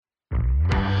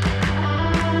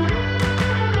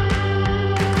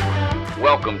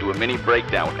Welcome to a mini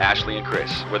breakdown with Ashley and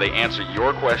Chris, where they answer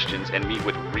your questions and meet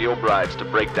with real brides to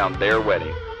break down their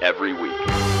wedding every week.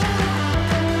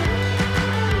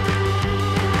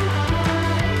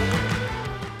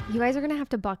 You guys are going to have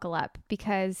to buckle up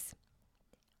because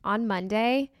on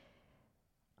Monday,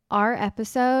 our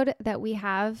episode that we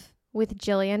have with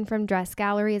Jillian from Dress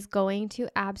Gallery is going to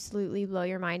absolutely blow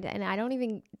your mind. And I don't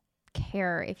even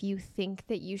care if you think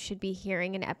that you should be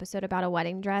hearing an episode about a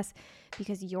wedding dress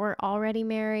because you're already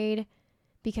married,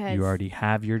 because you already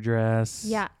have your dress.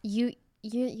 Yeah,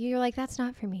 you're like, that's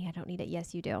not for me. I don't need it.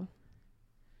 Yes, you do.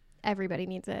 Everybody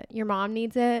needs it. Your mom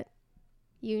needs it.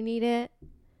 You need it.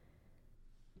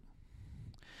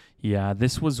 Yeah,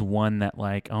 this was one that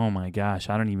like, oh my gosh,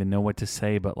 I don't even know what to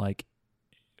say, but like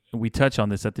we touch on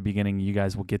this at the beginning. You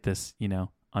guys will get this,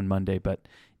 on Monday, but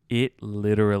it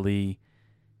literally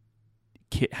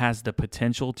has the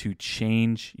potential to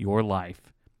change your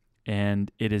life.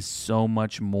 And it is so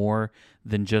much more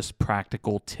than just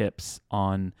practical tips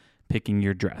on picking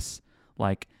your dress.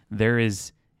 Like there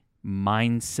is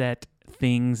mindset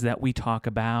things that we talk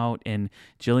about, and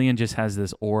Jillian just has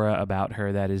this aura about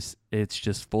her that it's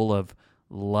just full of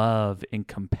love and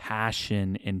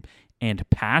compassion and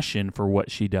passion for what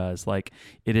she does. Like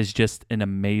it is just an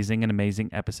amazing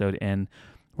episode, and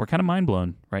we're kind of mind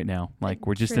blown right now. Like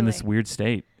we're just in this weird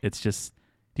state. It's just,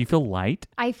 do you feel light?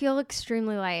 I feel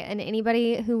extremely light. And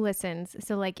anybody who listens,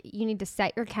 so like you need to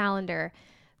set your calendar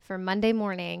for Monday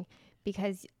morning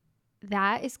because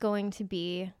that is going to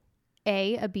be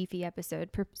a beefy episode.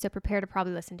 So prepare to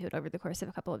probably listen to it over the course of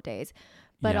a couple of days.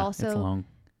 But yeah, also, it's long.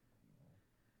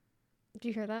 Did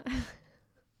you hear that?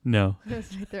 No.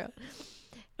 That's my throat.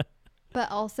 But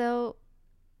also,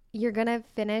 you're going to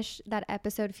finish that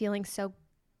episode feeling so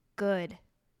good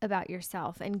about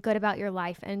yourself and good about your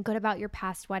life and good about your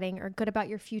past wedding or good about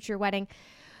your future wedding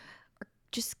or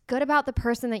just good about the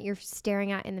person that you're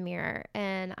staring at in the mirror.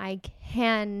 And I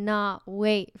cannot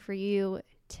wait for you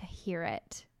to hear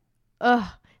it. Ugh.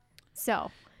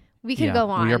 So we could go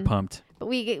on. We are pumped. But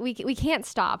we can't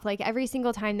stop. Like every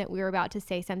single time that we were about to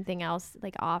say something else,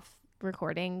 like off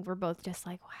recording, we're both just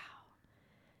like, wow.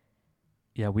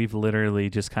 Yeah, we've literally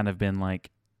just kind of been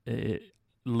like,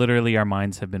 literally our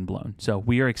minds have been blown. So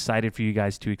we are excited for you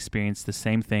guys to experience the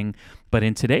same thing. But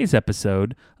in today's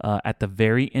episode, at the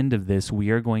very end of this,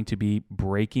 we are going to be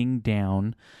breaking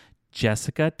down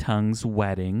Jessica Tung's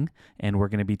wedding, and we're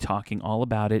going to be talking all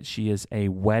about it. She is a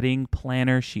wedding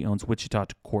planner. She owns Wichita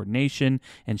Coordination,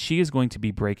 and she is going to be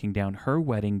breaking down her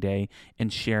wedding day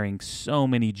and sharing so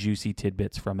many juicy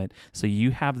tidbits from it. So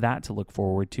you have that to look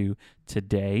forward to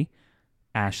today.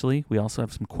 Ashley, we also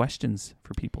have some questions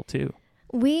for people too.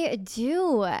 We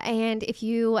do. And if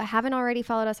you haven't already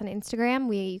followed us on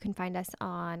Instagram, you can find us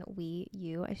on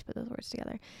I should put those words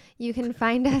together. You can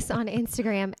find us on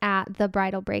Instagram at The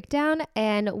Bridal Breakdown,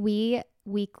 and we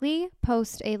weekly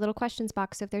post a little questions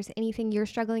box. So if there's anything you're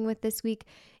struggling with this week,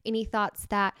 any thoughts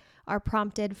that are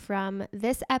prompted from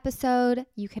this episode,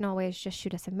 you can always just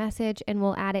shoot us a message and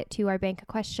we'll add it to our bank of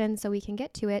questions so we can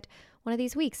get to it one of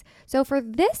these weeks. So for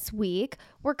this week,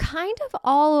 we're kind of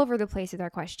all over the place with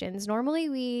our questions. Normally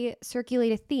we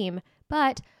circulate a theme,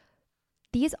 but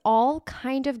these all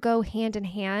kind of go hand in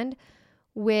hand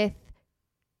with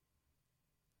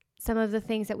some of the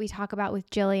things that we talk about with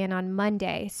Jillian on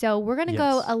Monday. So we're going to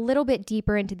go a little bit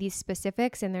deeper into these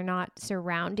specifics, and they're not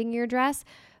surrounding your dress,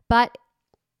 but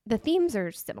the themes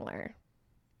are similar.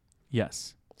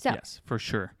 Yes. Yes, for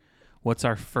sure. What's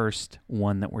our first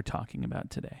one that we're talking about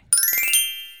today?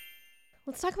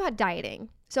 Let's talk about dieting.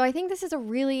 So I think this is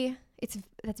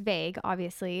that's vague,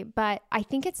 obviously, but I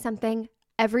think it's something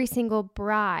every single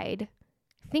bride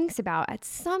thinks about at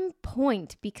some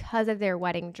point because of their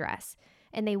wedding dress.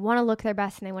 And they want to look their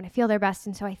best and they want to feel their best.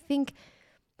 And so I think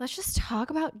let's just talk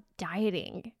about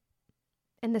dieting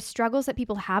and the struggles that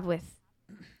people have with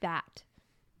that.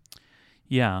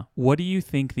 Yeah. What do you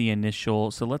think so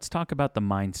let's talk about the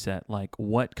mindset. Like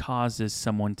what causes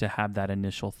someone to have that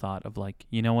initial thought of like,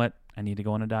 you know what? I need to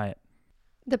go on a diet.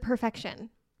 The perfection.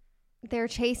 They're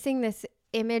chasing this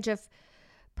image of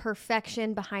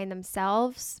perfection behind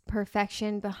themselves,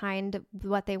 perfection behind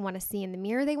what they want to see in the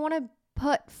mirror. They want to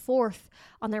put forth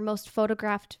on their most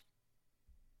photographed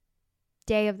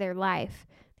day of their life.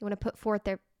 They want to put forth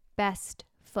their best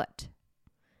foot.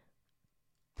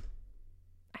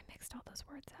 I mixed all those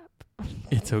words up.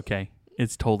 It's okay.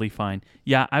 It's totally fine.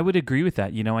 Yeah, I would agree with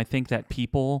that. I think that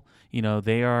people,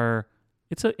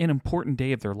 it's an important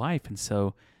day of their life. And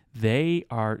so they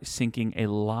are sinking a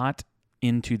lot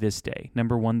into this day.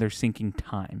 Number one, they're sinking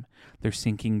time. They're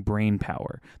sinking brain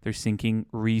power. They're sinking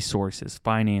resources,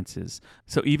 finances.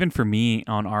 So even for me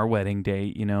on our wedding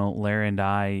day, Lara and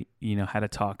I, had a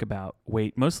talk about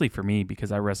weight, mostly for me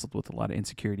because I wrestled with a lot of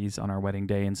insecurities on our wedding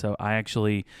day. And so I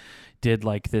actually did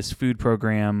like this food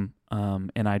program,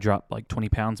 and I dropped like 20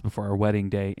 pounds before our wedding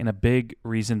day. And a big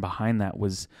reason behind that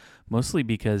was mostly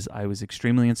because I was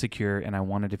extremely insecure and I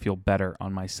wanted to feel better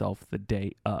on myself the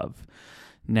day of.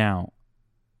 Now,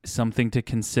 something to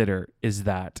consider is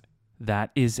that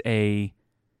is a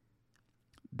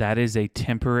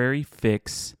temporary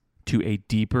fix to a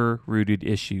deeper rooted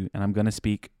issue. And I'm going to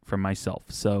speak for myself.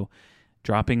 So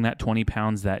dropping that 20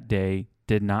 pounds that day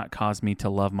did not cause me to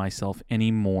love myself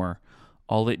anymore.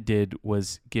 All it did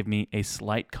was give me a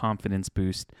slight confidence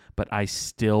boost, but I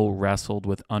still wrestled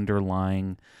with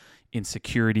underlying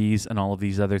insecurities and all of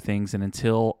these other things. And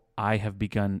until I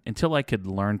could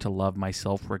learn to love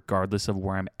myself regardless of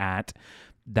where I'm at,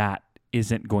 that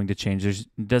isn't going to change.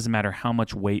 It doesn't matter how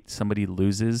much weight somebody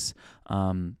loses.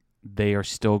 They are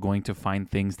still going to find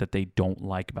things that they don't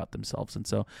like about themselves. And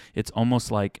so it's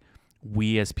almost like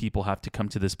we as people have to come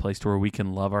to this place to where we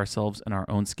can love ourselves in our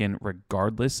own skin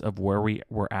regardless of where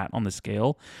we're at on the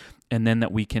scale. And then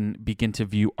that we can begin to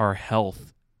view our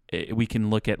health. We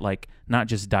can look at like not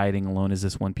just dieting alone as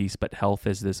this one piece, but health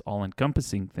as this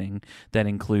all-encompassing thing that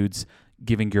includes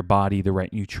giving your body the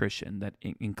right nutrition, that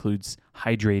includes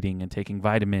hydrating and taking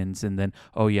vitamins, and then,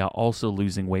 also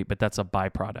losing weight, but that's a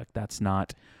byproduct. That's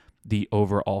not the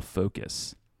overall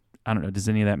focus. I don't know. Does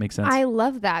any of that make sense? I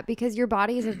love that because your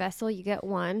body is a vessel. You get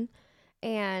one.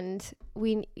 And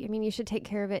you should take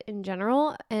care of it in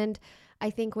general. And I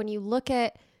think when you look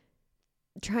at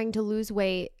trying to lose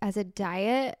weight as a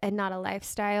diet and not a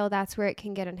lifestyle, that's where it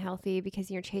can get unhealthy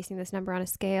because you're chasing this number on a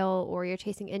scale or you're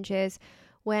chasing inches.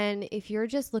 When if you're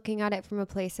just looking at it from a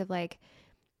place of like,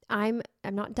 I'm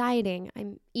not dieting,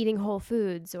 I'm eating whole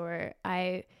foods, or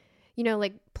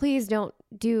please don't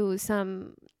do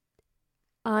some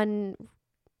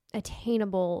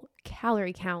unattainable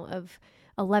calorie count of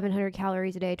 1,100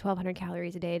 calories a day, 1,200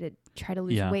 calories a day to try to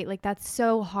lose weight. Like that's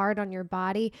so hard on your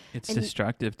body. It's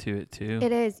destructive to it too.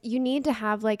 It is. You need to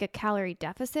have like a calorie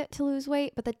deficit to lose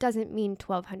weight, but that doesn't mean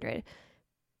 1,200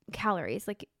 calories.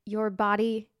 Like your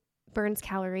body burns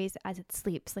calories as it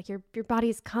sleeps. Like your body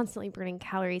is constantly burning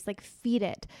calories. Like feed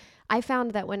it. I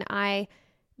found that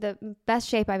the best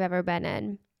shape I've ever been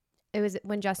in, it was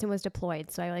when Justin was deployed.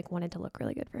 So I wanted to look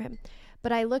really good for him.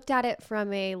 But I looked at it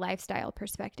from a lifestyle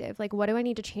perspective. Like, what do I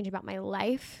need to change about my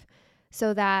life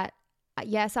so that,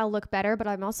 yes, I'll look better, but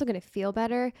I'm also going to feel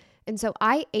better. And so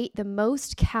I ate the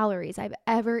most calories I've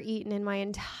ever eaten in my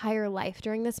entire life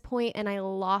during this point, and I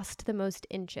lost the most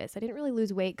inches. I didn't really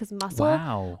lose weight because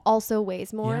muscle also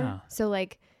weighs more. Yeah. So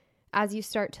as you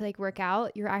start to work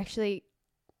out,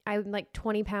 I'm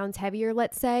 20 pounds heavier,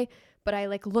 let's say, but I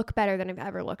look better than I've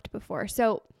ever looked before.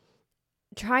 So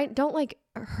don't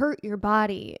hurt your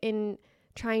body in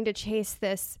trying to chase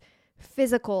this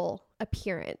physical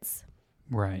appearance.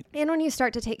 Right. And when you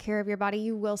start to take care of your body,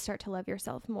 you will start to love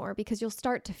yourself more because you'll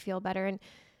start to feel better, and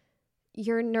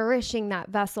you're nourishing that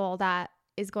vessel that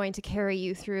is going to carry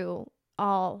you through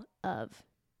all of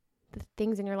the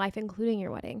things in your life, including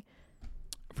your wedding.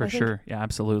 For sure. Yeah,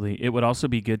 absolutely. It would also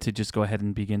be good to just go ahead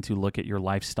and begin to look at your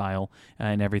lifestyle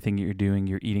and everything that you're doing,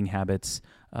 your eating habits,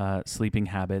 sleeping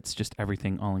habits, just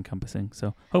everything all encompassing.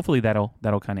 So hopefully that'll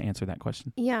kind of answer that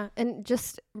question. Yeah. And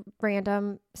just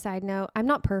random side note, I'm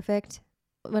not perfect.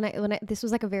 This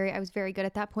was I was very good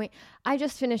at that point. I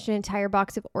just finished an entire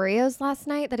box of Oreos last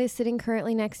night that is sitting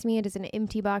currently next to me. It is an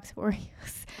empty box of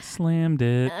Oreos. Slammed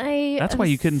it. That's why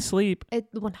you couldn't sleep.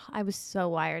 I was so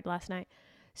wired last night.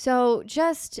 So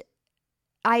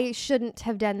I shouldn't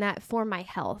have done that for my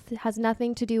health. It has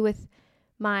nothing to do with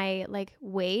my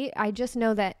weight. I just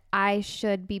know that I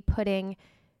should be putting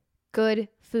good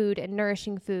food and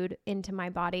nourishing food into my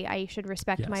body. I should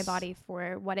respect my body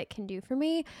for what it can do for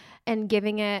me, and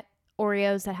giving it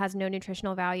Oreos that has no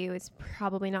nutritional value is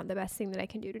probably not the best thing that I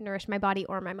can do to nourish my body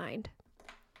or my mind.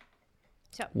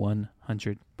 So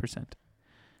 100%.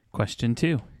 Question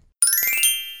 2.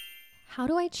 How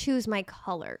do I choose my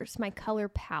colors, my color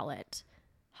palette?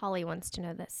 Holly wants to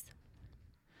know this.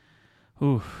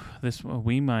 Ooh,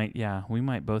 we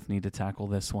might both need to tackle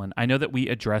this one. I know that we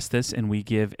address this and we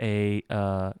give a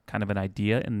kind of an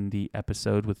idea in the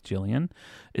episode with Jillian.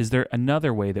 Is there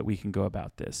another way that we can go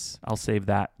about this? I'll save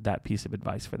that piece of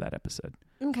advice for that episode.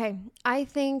 Okay. I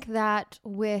think that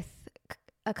with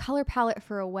a color palette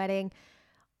for a wedding,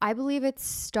 I believe it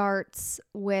starts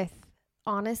with,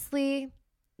 honestly,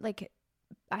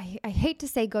 I hate to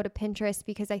say go to Pinterest,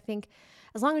 because I think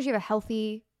as long as you have a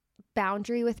healthy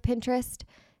boundary with Pinterest,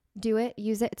 do it,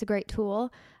 use it. It's a great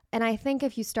tool. And I think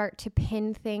if you start to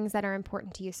pin things that are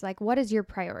important to you, so like, what is your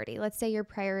priority? Let's say your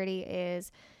priority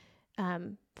is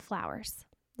flowers.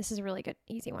 This is a really good,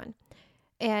 easy one.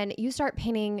 And you start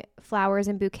pinning flowers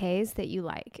and bouquets that you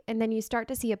like. And then you start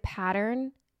to see a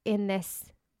pattern in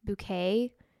this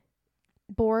bouquet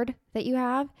board that you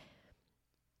have.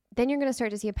 Then you're going to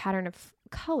start to see a pattern of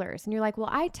colors. And you're like, well,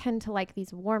 I tend to like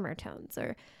these warmer tones,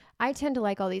 or I tend to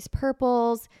like all these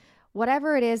purples.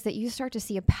 Whatever it is that you start to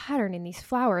see a pattern in these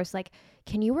flowers, like,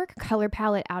 can you work a color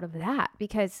palette out of that?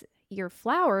 Because your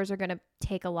flowers are going to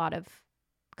take a lot of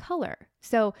color.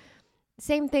 So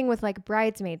same thing with like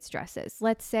bridesmaids dresses.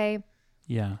 Let's say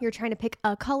you're trying to pick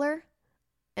a color,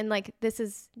 and like, this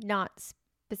is not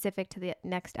specific to the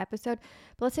next episode,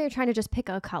 but let's say you're trying to just pick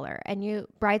a color, and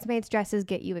bridesmaids dresses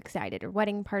get you excited, or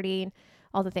wedding party,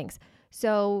 all the things.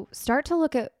 So start to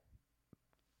look at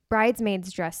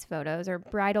bridesmaids dress photos or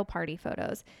bridal party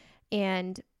photos,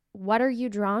 and what are you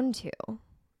drawn to?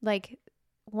 Like,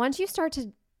 once you start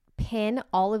to pin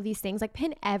all of these things, like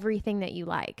pin everything that you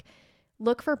like,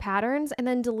 look for patterns, and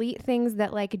then delete things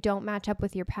that like don't match up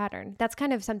with your pattern. That's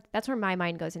kind of that's where my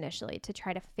mind goes initially, to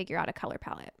try to figure out a color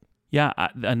palette. Yeah,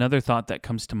 another thought that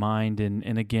comes to mind,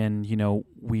 and again,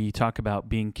 we talk about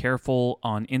being careful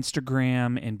on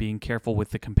Instagram and being careful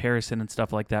with the comparison and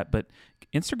stuff like that, but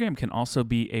Instagram can also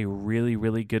be a really,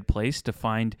 really good place to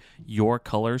find your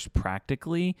colors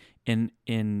practically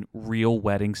in real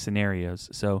wedding scenarios.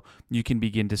 So you can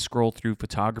begin to scroll through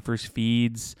photographers'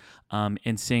 feeds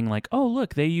and seeing like, oh,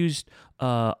 look, they used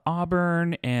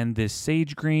auburn and this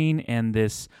sage green and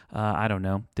this,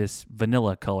 this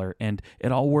vanilla color, and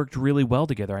it all worked really well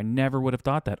together. I never would have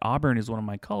thought that. Auburn is one of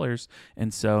my colors,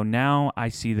 and so now I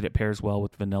see that it pairs well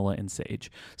with vanilla and sage.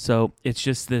 So it's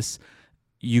just this,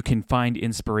 you can find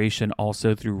inspiration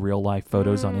also through real life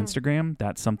photos on Instagram.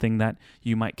 That's something that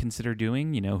you might consider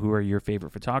doing. Who are your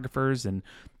favorite photographers? And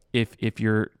if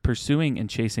you're pursuing and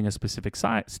chasing a specific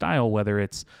style, whether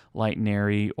it's light and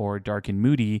airy or dark and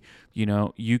moody,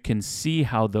 you can see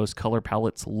how those color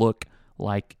palettes look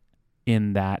like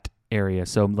in that area.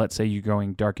 So let's say you're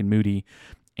going dark and moody,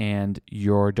 and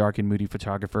your dark and moody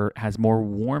photographer has more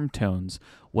warm tones.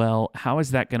 Well, how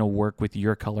is that going to work with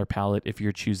your color palette if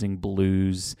you're choosing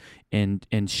blues and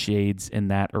shades in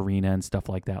that arena and stuff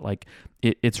like that? Like,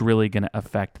 it's really going to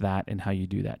affect that and how you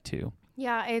do that too.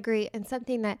 Yeah, I agree. And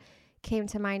something that came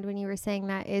to mind when you were saying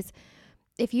that is,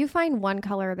 if you find one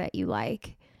color that you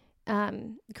like,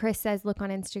 Chris says, look on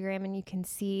Instagram and you can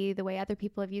see the way other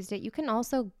people have used it. You can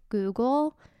also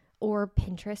Google or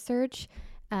Pinterest search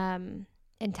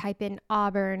and type in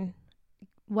auburn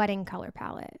wedding color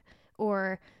palette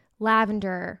or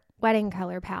lavender wedding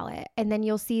color palette. And then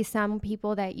you'll see some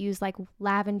people that use like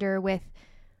lavender with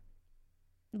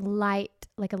light,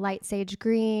 like a light sage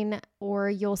green,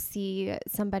 or you'll see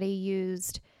somebody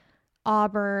used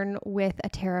auburn with a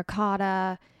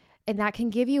terracotta, and that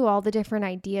can give you all the different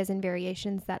ideas and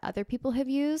variations that other people have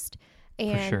used.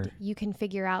 And you can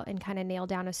figure out and kind of nail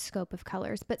down a scope of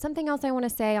colors. But something else I want to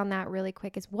say on that really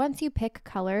quick is, once you pick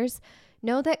colors,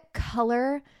 know that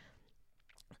color,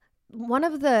 one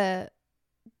of a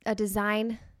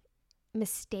design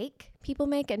mistake people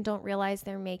make and don't realize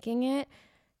they're making it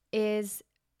is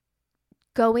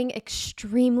going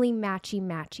extremely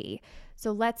matchy.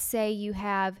 So let's say you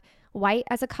have white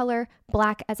as a color,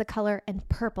 black as a color, and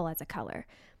purple as a color.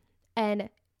 And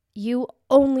you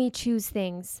only choose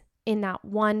things in that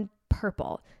one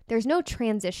purple. There's no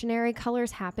transitionary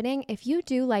colors happening. If you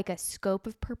do like a scope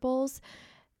of purples,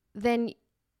 then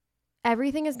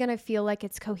everything is going to feel like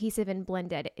it's cohesive and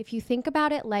blended. If you think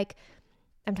about it, like,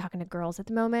 I'm talking to girls at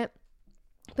the moment,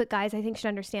 but guys, I think should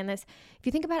understand this. If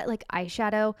you think about it like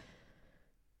eyeshadow,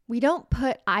 we don't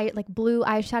put blue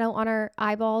eyeshadow on our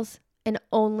eyeballs and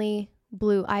only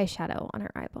blue eyeshadow on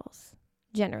our eyeballs.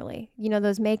 Generally,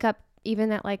 those makeup,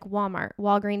 even at like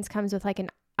Walgreens comes with like an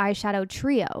eyeshadow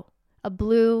trio, a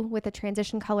blue with a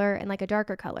transition color and like a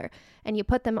darker color, and you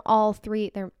put them all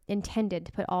three. They're intended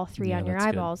to put all three on your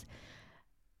eyeballs. Good.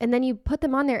 And then you put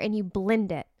them on there and you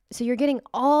blend it, so you're getting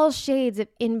all shades of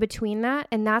in between that,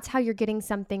 and that's how you're getting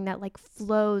something that like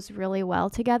flows really well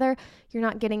together. You're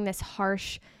not getting this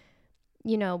harsh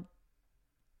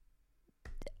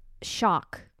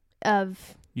shock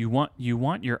of, you want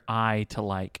your eye to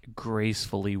like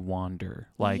gracefully wander,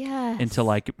 like, and to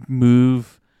like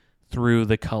move through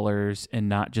the colors, and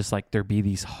not just like there be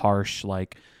these harsh,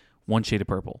 like one shade of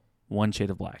purple, one shade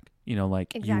of black,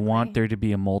 exactly. You want there to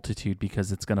be a multitude,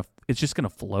 because it's just gonna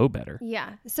flow better.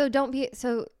 Yeah. So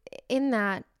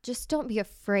just don't be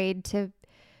afraid to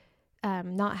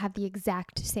not have the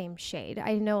exact same shade.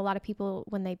 I know a lot of people,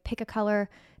 when they pick a color,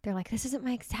 they're like, this isn't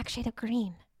my exact shade of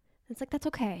green. It's like, that's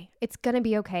okay. It's going to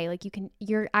be okay. Like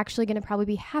you're actually going to probably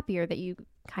be happier that you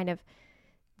kind of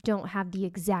don't have the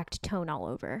exact tone all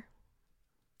over.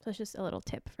 So it's just a little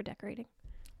tip for decorating.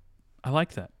 I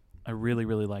like that. I really,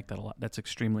 really like that a lot. That's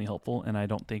extremely helpful, and I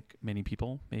don't think many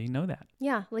people may know that.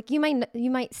 Yeah, like you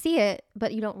might see it,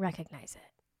 but you don't recognize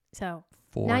it. So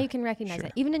now you can recognize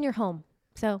it, even in your home.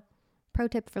 So pro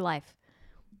tip for life.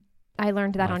 I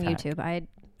learned that on YouTube. I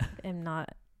am not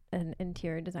an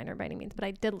interior designer by any means, but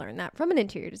I did learn that from an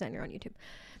interior designer on YouTube.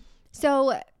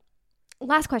 So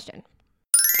last question.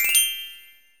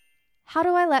 How do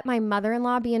I let my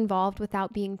mother-in-law be involved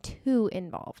without being too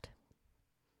involved?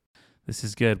 This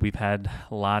is good. We've had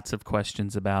lots of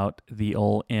questions about the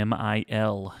old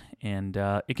MIL, and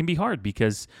it can be hard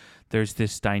because there's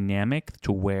this dynamic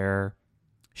to where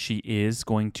she is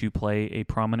going to play a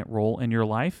prominent role in your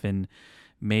life, and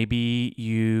maybe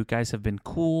you guys have been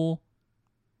cool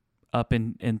up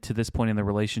into this point in the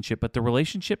relationship, but the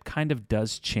relationship kind of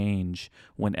does change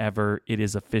whenever it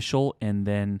is official, and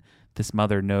then this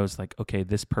mother knows, like, okay,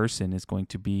 this person is going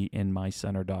to be in my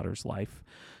son or daughter's life,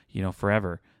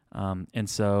 forever. And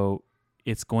so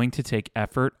it's going to take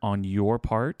effort on your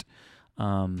part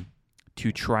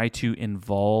to try to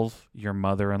involve your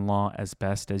mother-in-law as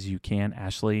best as you can.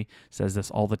 Ashley says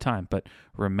this all the time, but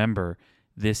remember,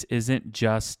 this isn't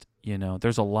just,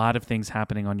 there's a lot of things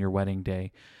happening on your wedding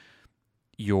day.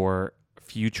 Your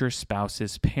future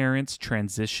spouse's parents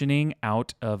transitioning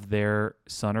out of their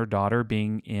son or daughter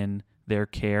being in their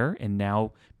care and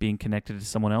now being connected to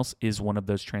someone else is one of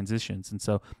those transitions. And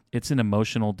so it's an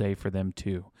emotional day for them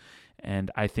too.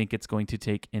 And I think it's going to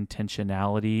take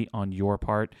intentionality on your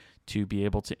part to be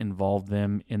able to involve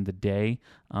them in the day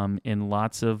in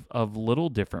lots of little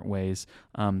different ways.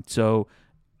 So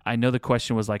I know the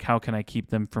question was like, how can I keep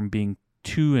them from being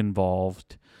too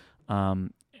involved?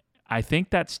 I think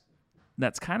that's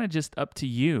kind of just up to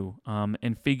you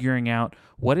and figuring out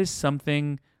what is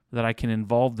something that I can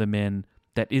involve them in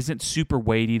that isn't super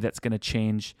weighty, that's going to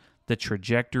change the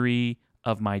trajectory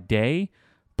of my day,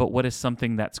 but what is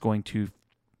something that's going to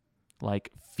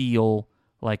like feel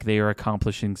like they are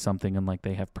accomplishing something and like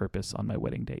they have purpose on my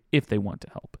wedding day if they want to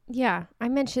help. Yeah, I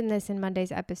mentioned this in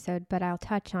Monday's episode, but I'll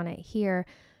touch on it here.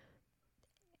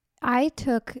 I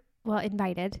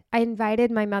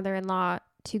invited my mother-in-law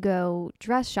to go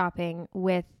dress shopping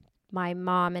with my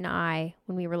mom and I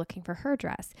when we were looking for her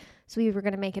dress. So we were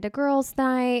going to make it a girls'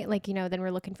 night, then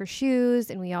we're looking for shoes,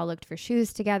 and we all looked for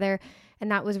shoes together.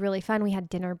 And that was really fun. We had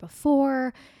dinner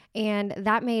before, and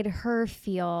that made her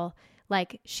feel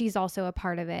like she's also a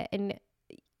part of it. And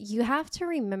you have to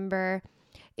remember,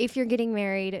 if you're getting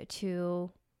married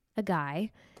to a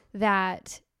guy,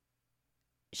 that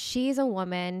she's a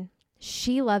woman.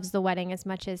 She loves the wedding as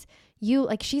much as you.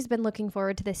 Like, she's been looking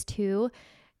forward to this too.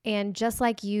 And just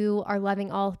like you are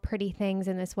loving all pretty things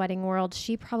in this wedding world,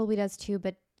 she probably does too,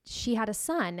 but she had a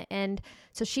son. And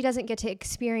so she doesn't get to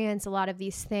experience a lot of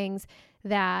these things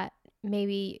that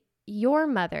maybe your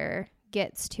mother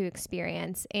gets to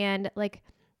experience. And like,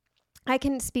 I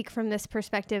can speak from this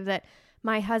perspective that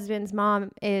my husband's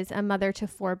mom is a mother to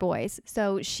 4 boys.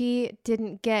 So she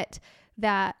didn't get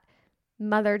that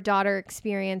mother-daughter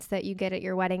experience that you get at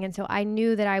your wedding. And so I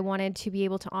knew that I wanted to be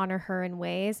able to honor her in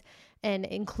ways and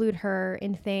include her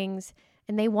in things.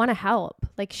 And they want to help.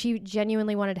 Like, she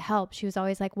genuinely wanted to help. She was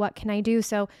always like, what can I do?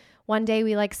 So one day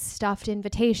we like stuffed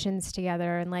invitations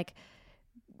together and like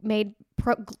made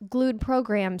glued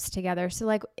programs together. So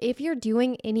like, if you're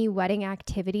doing any wedding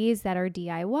activities that are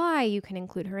DIY, you can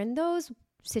include her in those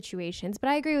situations. But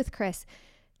I agree with Chris.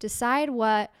 Decide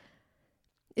what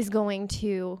is going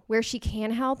to, where she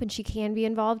can help and she can be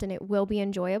involved and it will be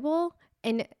enjoyable,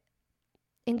 and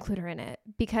include her in it,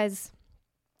 because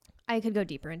I could go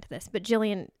deeper into this, but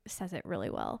Jillian says it really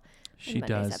well. She in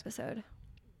Monday's does. Episode.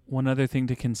 One other thing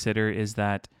to consider is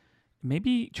that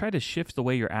maybe try to shift the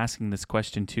way you're asking this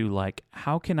question too. Like,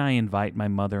 how can I invite my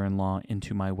mother-in-law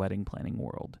into my wedding planning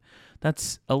world?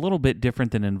 That's a little bit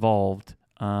different than involved.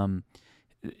 In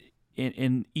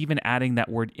even adding that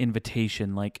word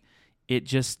invitation, like, it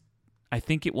just, I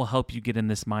think it will help you get in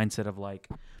this mindset of like,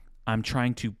 I'm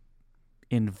trying to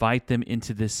invite them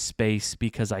into this space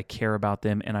because I care about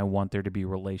them and I want there to be a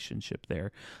relationship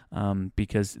there,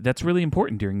 because that's really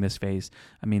important during this phase.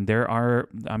 I mean,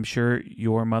 I'm sure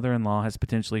your mother-in-law has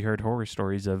potentially heard horror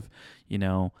stories of,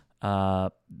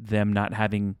 them not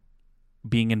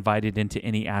being invited into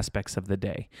any aspects of the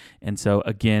day. And so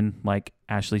again, like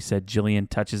Ashley said, Jillian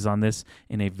touches on this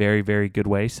in a very, very good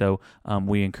way. So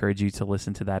we encourage you to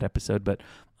listen to that episode. But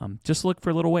Just look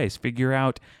for little ways. Figure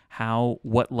out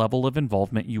what level of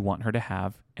involvement you want her to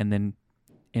have, and then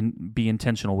be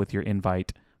intentional with your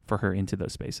invite for her into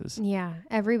those spaces. Yeah.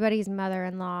 Everybody's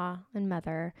mother-in-law and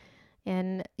mother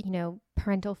and,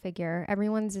 parental figure,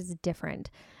 everyone's is different.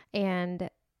 And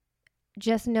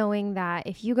just knowing that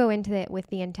if you go into it with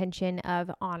the intention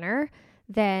of honor,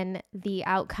 then the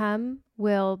outcome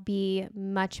will be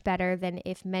much better than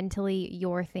if mentally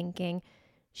you're thinking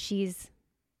she's,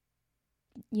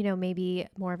 maybe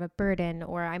more of a burden,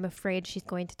 or I'm afraid she's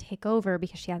going to take over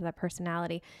because she has that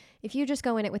personality. If you just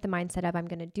go in it with the mindset of I'm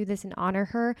going to do this and honor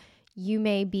her, you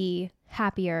may be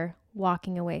happier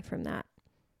walking away from that.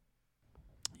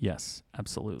 Yes,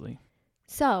 absolutely.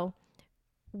 So,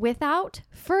 without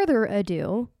further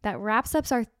ado, that wraps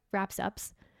up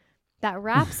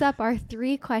our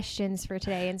 3 questions for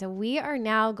today. And so we are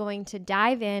now going to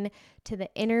dive in to the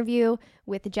interview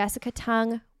with Jessica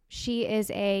Tung. She is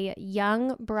a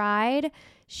young bride.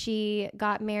 She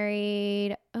got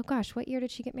married. Oh gosh, what year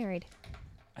did she get married?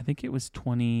 I think it was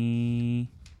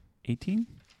 2018.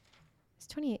 It's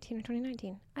 2018 or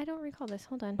 2019. I don't recall this.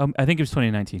 Hold on. I think it was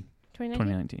 2019.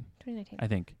 2019? 2019. I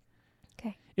think.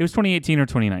 Okay. It was 2018 or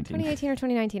 2019. 2018 or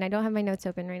 2019. I don't have my notes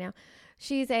open right now.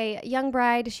 She's a young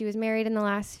bride. She was married in the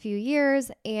last few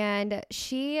years, and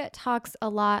she talks a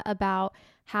lot about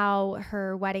how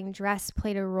her wedding dress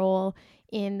played a role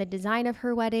in the design of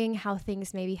her wedding, how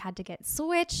things maybe had to get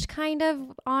switched kind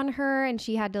of on her, and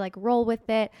she had to roll with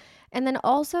it. And then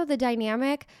also the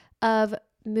dynamic of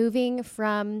moving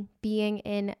from being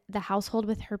in the household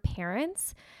with her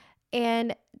parents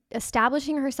and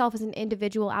establishing herself as an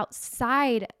individual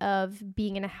outside of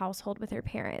being in a household with her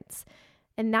parents.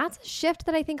 And that's a shift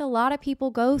that I think a lot of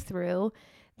people go through,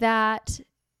 that,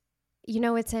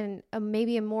 it's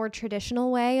maybe a more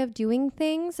traditional way of doing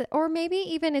things, or maybe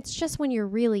even it's just when you're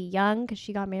really young, because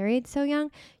she got married so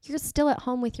young, you're still at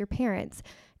home with your parents,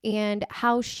 and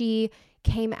how she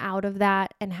came out of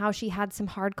that and how she had some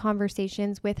hard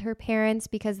conversations with her parents,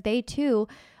 because they too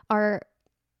are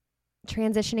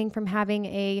transitioning from having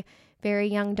a very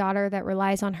young daughter that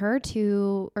relies on them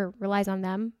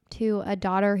to a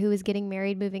daughter who is getting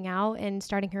married, moving out, and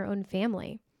starting her own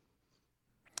family.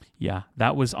 Yeah,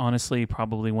 that was honestly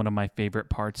probably one of my favorite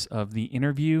parts of the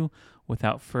interview.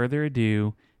 Without further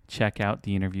ado, check out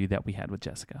the interview that we had with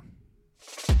Jessica.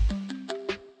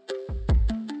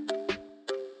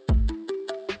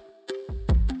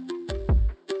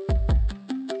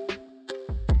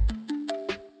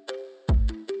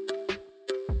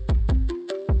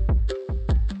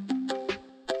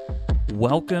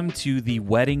 Welcome to the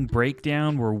Wedding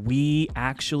Breakdown, where we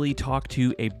actually talk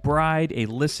to a bride, a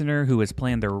listener who has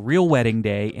planned their real wedding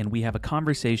day, and we have a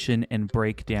conversation and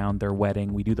break down their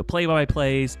wedding. We do the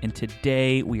play-by-plays, and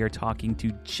today we are talking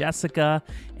to Jessica,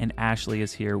 and Ashley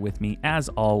is here with me as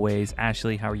always.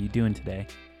 Ashley, how are you doing today?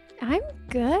 I'm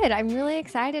good. I'm really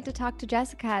excited to talk to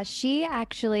Jessica. She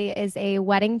actually is a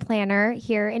wedding planner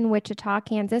here in Wichita,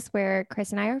 Kansas, where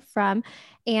Chris and I are from.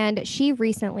 And she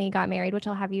recently got married, which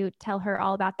I'll have you tell her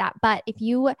all about that. But if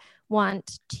you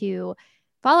want to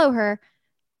follow her,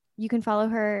 you can follow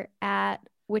her at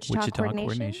Wichita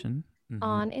Coordination. Mm-hmm.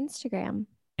 On Instagram.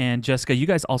 And Jessica, you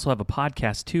guys also have a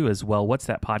podcast too as well. What's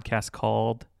that podcast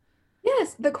called?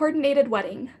 Yes, The Coordinated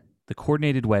Wedding. The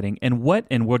Coordinated Wedding. And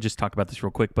we'll just talk about this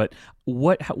real quick, but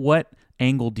what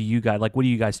angle do you guys, what do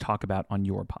you guys talk about on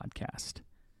your podcast?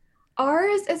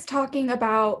 Ours is talking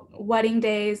about wedding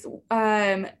days,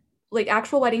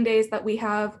 actual wedding days that we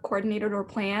have coordinated or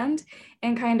planned,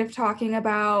 and kind of talking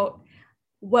about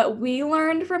what we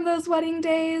learned from those wedding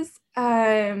days,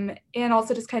 and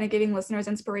also just kind of giving listeners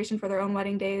inspiration for their own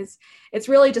wedding days. It's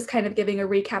really just kind of giving a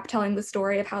recap, telling the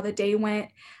story of how the day went,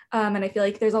 and I feel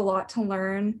like there's a lot to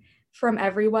learn from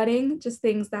every wedding, just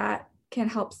things that can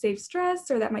help save stress,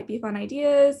 or that might be fun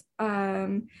ideas,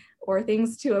 or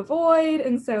things to avoid.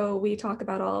 And so we talk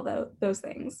about all of those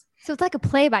things. So it's like a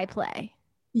play-by-play.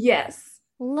 Yes.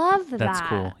 Love that. That's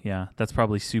cool. Yeah, that's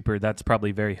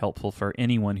probably very helpful for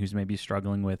anyone who's maybe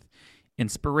struggling with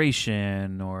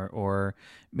inspiration, or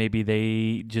maybe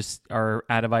they just are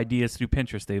out of ideas through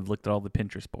Pinterest. They've looked at all the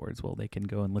Pinterest boards. Well, they can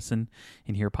go and listen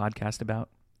and hear a podcast about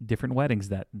different weddings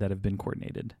that have been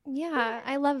coordinated. Yeah,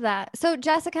 I love that. So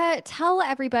Jessica, tell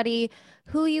everybody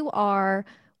who you are,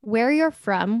 where you're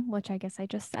from, which I guess I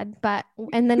just said,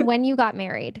 and then when you got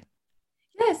married.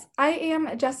 Yes, I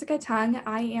am Jessica Tung.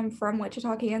 I am from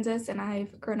Wichita, Kansas, and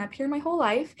I've grown up here my whole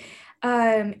life.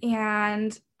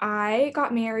 And I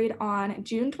got married on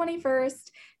June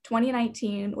 21st,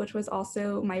 2019, which was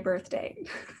also my birthday.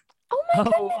 Oh my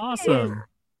goodness. Awesome.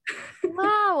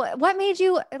 Wow. What made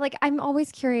you like, I'm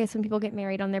always curious when people get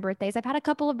married on their birthdays. I've had a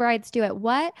couple of brides do it.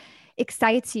 What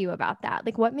excites you about that?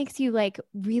 Like, what makes you like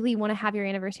really want to have your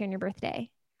anniversary on your birthday?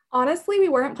 Honestly, we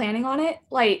weren't planning on it.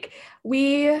 Like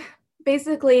we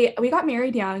got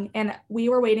married young and we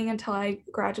were waiting until I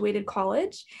graduated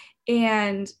college,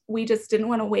 and we just didn't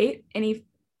want to wait any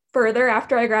further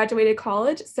after I graduated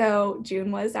college. So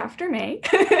June was after May,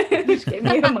 which gave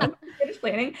me a month to finish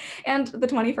planning. And the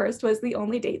 21st was the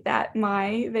only date that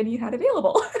my venue had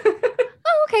available.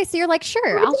 Oh, okay. So you're like,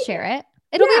 sure, I'll share it.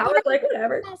 It'll be Yeah, a I was party, like,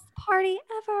 whatever. best party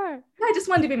ever. I just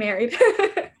wanted to be married.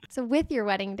 So with your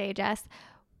wedding day, Jess,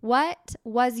 what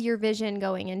was your vision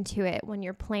going into it when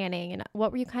you're planning? And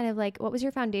what were you kind of like, what was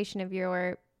your foundation of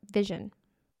your vision?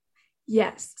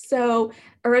 Yes. So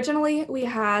originally we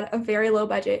had a very low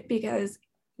budget because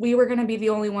we were going to be the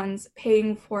only ones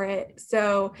paying for it.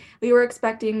 So we were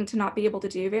expecting to not be able to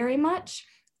do very much.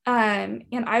 And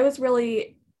I was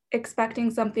really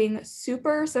expecting something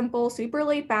super simple, super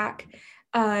laid back,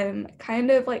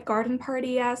 kind of like garden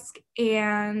party-esque.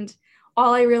 And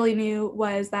all I really knew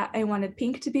was that I wanted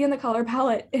pink to be in the color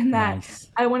palette, and that Nice.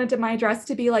 I wanted my dress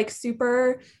to be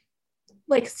super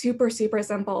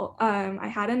simple. I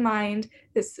had in mind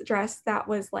this dress that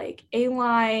was like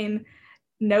A-line,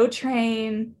 no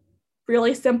train,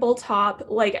 really simple top.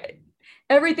 Like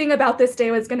everything about this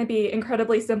day was going to be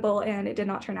incredibly simple, and it did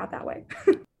not turn out that way.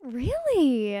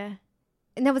 Really?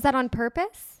 And was that on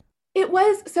purpose? It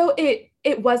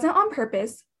wasn't on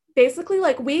purpose. Basically,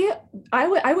 like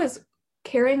I was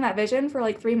carrying that vision for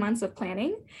like 3 months of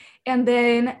planning. And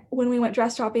then when we went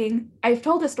dress shopping, I've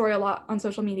told this story a lot on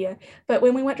social media, but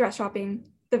when we went dress shopping,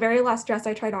 the very last dress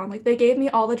I tried on, like they gave me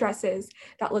all the dresses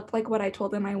that looked like what I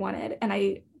told them I wanted. And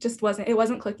it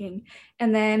wasn't clicking.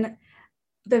 And then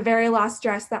the very last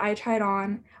dress that I tried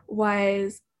on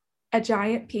was a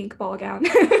giant pink ball gown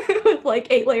with like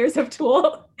 8 layers of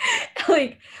tulle,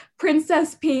 like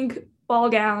princess pink ball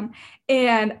gown.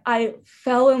 And I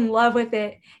fell in love with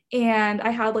it. And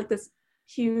I had like this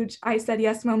huge I said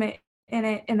yes moment in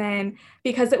it. And then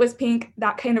because it was pink,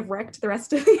 that kind of wrecked the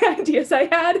rest of the ideas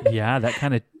I had. Yeah, that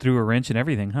kind of threw a wrench in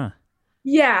everything, huh?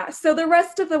 Yeah, so the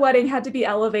rest of the wedding had to be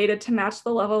elevated to match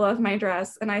the level of my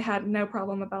dress, and I had no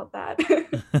problem about that.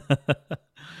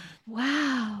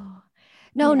 Wow.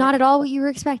 No, Yeah. not at all what you were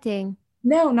expecting.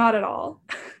 No, not at all.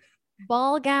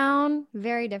 Ball gown,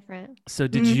 very different. So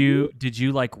did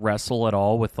you like wrestle at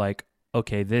all with like,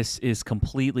 okay, this is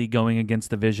completely going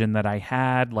against the vision that I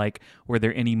had? Like, were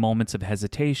there any moments of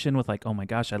hesitation with like, oh my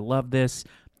gosh, I love this.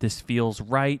 This feels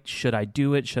right. Should I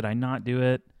do it? Should I not do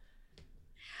it?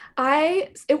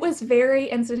 It was very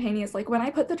instantaneous. Like when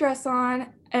I put the dress on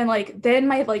and like then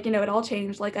my like, it all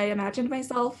changed. Like I imagined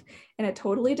myself in a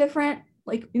totally different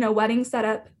like, wedding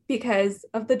setup because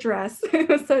of the dress. It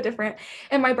was so different.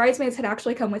 And my bridesmaids had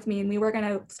actually come with me, and we were going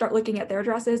to start looking at their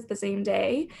dresses the same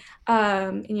day.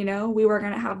 And, we were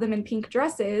going to have them in pink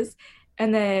dresses.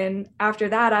 And then after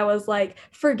that, I was like,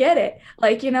 forget it.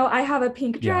 Like, I have a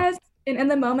pink dress. And in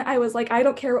the moment, I was like, I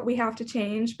don't care what we have to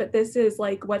change, but this is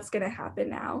like what's going to happen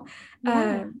now.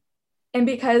 Yeah. And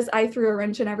because I threw a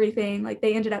wrench in everything, like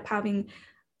they ended up having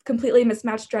completely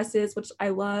mismatched dresses, which I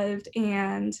loved.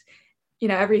 And,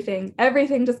 everything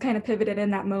just kind of pivoted in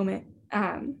that moment.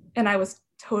 And I was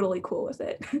totally cool with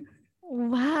it.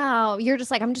 Wow. You're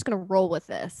just like, I'm just going to roll with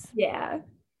this. Yeah.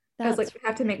 I was like, I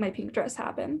have to make my pink dress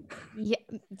happen. Yeah.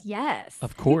 Yes.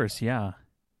 Of course, yeah.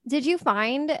 Did you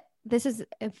find, this is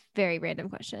a very random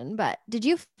question, but did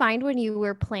you find when you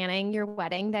were planning your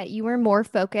wedding that you were more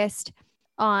focused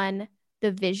on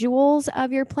the visuals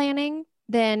of your planning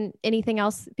than anything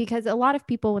else? Because a lot of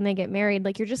people, when they get married,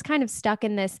 like you're just kind of stuck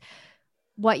in this,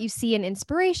 what you see in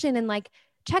inspiration and like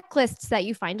checklists that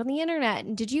you find on the internet.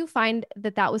 And did you find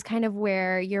that that was kind of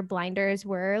where your blinders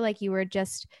were? Like you were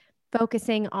just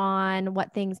focusing on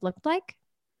what things looked like?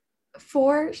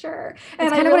 For sure. That's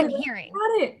And kind I of what really I'm hearing.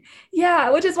 got it. Yeah,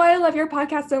 which is why I love your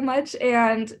podcast so much.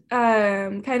 And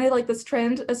kind of like this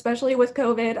trend, especially with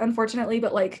COVID, unfortunately,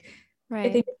 but like I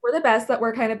Right. think we're the best that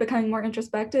we're kind of becoming more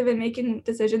introspective and making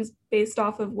decisions based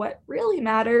off of what really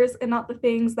matters and not the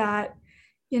things that,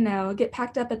 get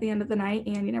packed up at the end of the night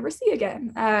and you never see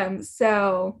again.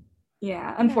 So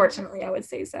yeah, unfortunately, I would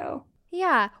say so.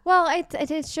 Yeah. Well,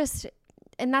 it's just,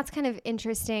 and that's kind of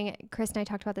interesting. Chris and I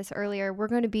talked about this earlier. We're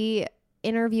going to be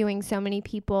interviewing so many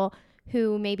people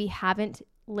who maybe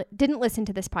didn't listen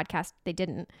to this podcast. They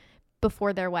didn't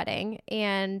before their wedding.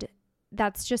 And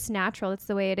that's just natural. It's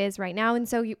the way it is right now. And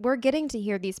so we're getting to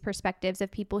hear these perspectives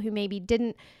of people who maybe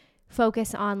didn't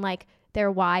focus on like their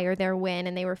why or their when,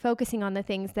 and they were focusing on the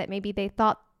things that maybe they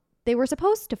thought they were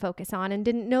supposed to focus on and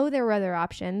didn't know there were other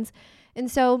options. And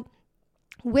so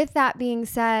with that being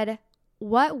said,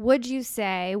 what would you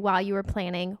say while you were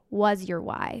planning was your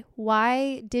why?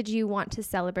 Why did you want to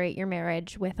celebrate your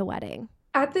marriage with a wedding?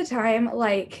 At the time,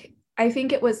 like, I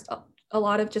think it was a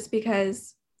lot of just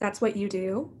because that's what you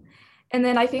do. And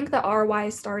then I think the RY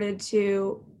started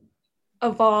to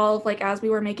evolve like as we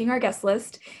were making our guest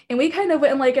list, and we kind of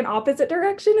went in like an opposite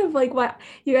direction of like what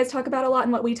you guys talk about a lot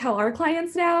and what we tell our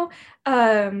clients now,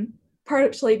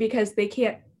 partially because they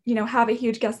can't, you know, have a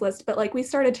huge guest list, but like we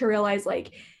started to realize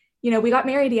like, you know, we got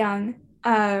married young,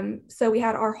 so we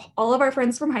had all of our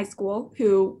friends from high school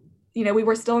who, you know, we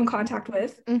were still in contact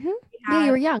with. Yeah,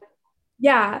 you were young.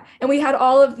 Yeah. And we had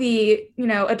all of the, you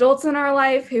know, adults in our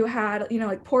life who had, you know,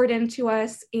 like poured into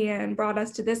us and brought us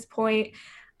to this point.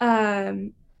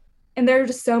 And there are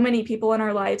just so many people in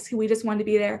our lives who we just wanted to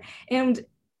be there. And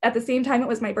at the same time, it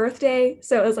was my birthday.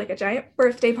 So it was like a giant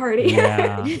birthday party.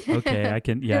 Yeah. Okay. I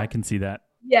can see that.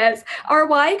 Yes. Our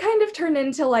why kind of turned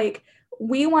into like,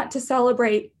 we want to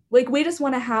celebrate, like, we just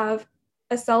want to have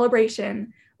a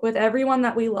celebration with everyone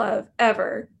that we love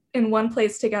ever in one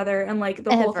place together. And like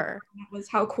the whole thing was,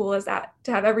 how cool is that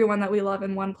to have everyone that we love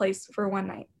in one place for one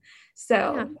night?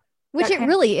 So, yeah. Which it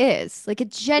really is. Like,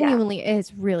 it genuinely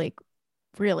is really,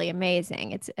 really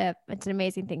amazing. It's an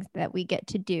amazing thing that we get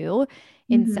to do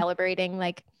in celebrating.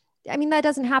 Like, I mean, that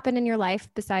doesn't happen in your life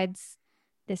besides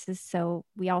this is so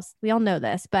we all know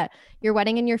this, but your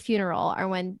wedding and your funeral are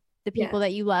when the people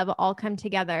that you love all come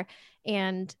together.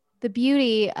 And the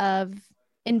beauty of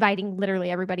inviting literally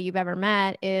everybody you've ever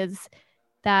met is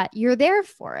that you're there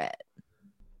for it.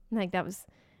 Like, that was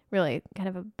really kind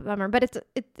of a bummer, but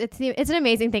it's an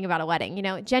amazing thing about a wedding, you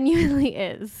know, it genuinely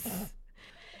is.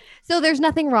 So there's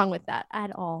nothing wrong with that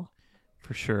at all.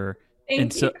 For sure.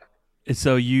 Thank you.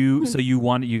 So you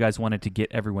guys wanted to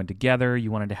get everyone together.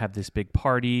 You wanted to have this big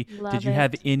party. Did you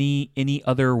have any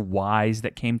other whys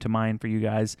that came to mind for you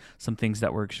guys? Some things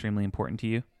that were extremely important to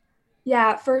you?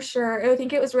 Yeah, for sure. I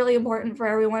think it was really important for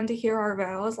everyone to hear our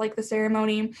vows, like the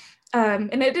ceremony.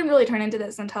 And it didn't really turn into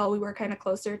this until we were kind of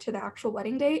closer to the actual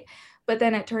wedding date. But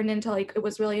then it turned into like, it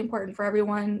was really important for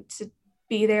everyone to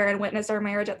be there and witness our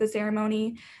marriage at the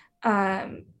ceremony.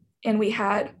 And we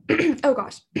had, oh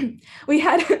gosh, we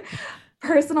had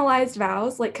personalized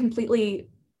vows, like completely,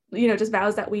 you know, just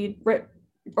vows that we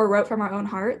wrote from our own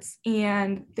hearts.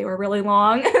 And they were really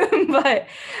long, but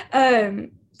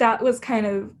that was kind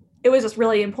of, it was just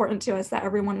really important to us that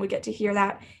everyone would get to hear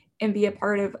that and be a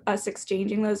part of us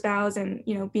exchanging those vows and,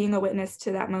 you know, being a witness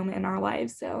to that moment in our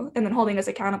lives. So, and then holding us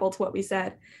accountable to what we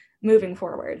said moving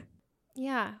forward.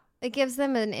 Yeah. It gives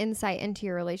them an insight into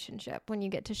your relationship when you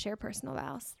get to share personal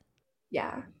vows.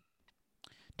 Yeah.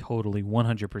 Totally.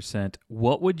 100%.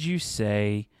 What would you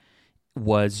say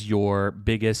was your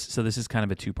biggest, so this is kind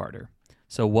of a two-parter.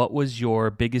 So what was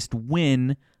your biggest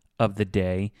win of the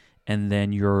day? And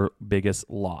then your biggest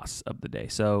loss of the day.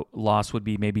 So loss would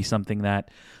be maybe something that,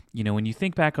 you know, when you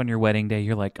think back on your wedding day,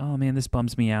 you're like, oh man, this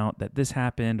bums me out that this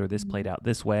happened or this played out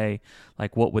this way.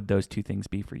 Like, what would those two things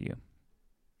be for you?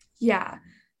 Yeah.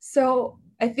 So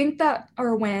I think that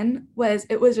our win was,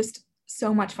 it was just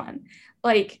so much fun.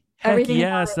 Like, everything.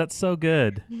 Yes, that's so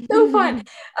good. So fun.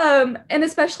 And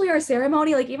especially our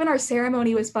ceremony, like even our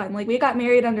ceremony was fun. Like, we got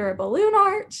married under a balloon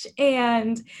arch,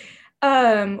 and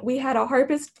we had a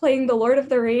harpist playing the Lord of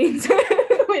the Rings,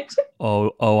 which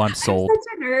I'm sold. I'm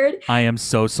such a nerd. I am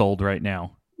so sold right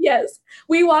now. Yes.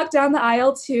 We walked down the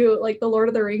aisle to like the Lord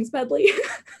of the Rings medley.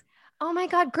 Oh my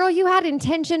God, girl, you had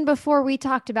intention before we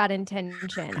talked about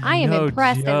intention. I am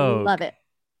impressed and love it.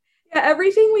 Yeah,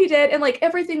 everything we did, and like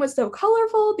everything was so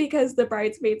colorful because the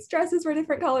bridesmaids' dresses were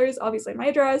different colors, obviously my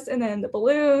dress, and then the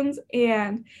balloons,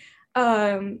 and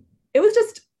it was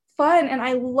just fun. And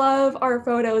I love our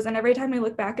photos, and every time I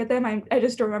look back at them, I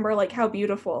just remember like how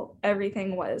beautiful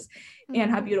everything was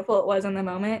and how beautiful it was in the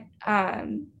moment.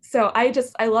 So I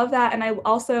love that. And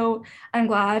I'm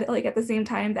glad, like, at the same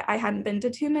time, that I hadn't been to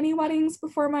too many weddings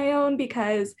before my own,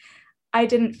 because I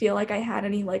didn't feel like I had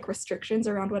any like restrictions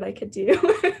around what I could do.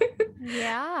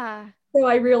 Yeah. So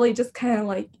I really just kind of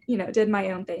like, you know, did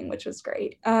my own thing, which was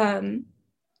great. And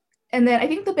then I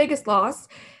think the biggest loss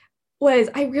was,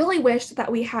 I really wished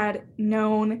that we had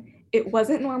known it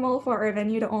wasn't normal for our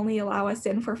venue to only allow us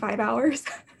in for 5 hours.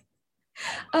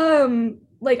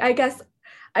 Like, I guess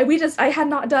I had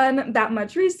not done that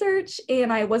much research,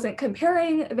 and I wasn't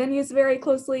comparing venues very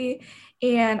closely.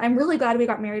 And I'm really glad we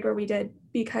got married where we did,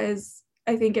 because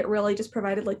I think it really just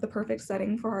provided like the perfect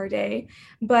setting for our day.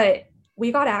 But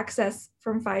we got access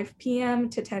from 5 p.m.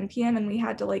 to 10 p.m. and we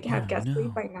had to like have guest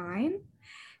leave by 9.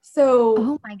 So,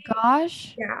 oh my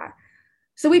gosh. Yeah.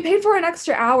 So we paid for an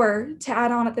extra hour to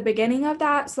add on at the beginning of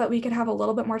that so that we could have a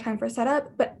little bit more time for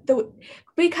setup. But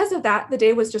because of that, the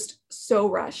day was just so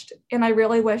rushed. And I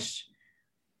really wish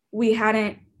we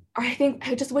hadn't, or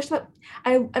I just wish that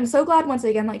I'm so glad once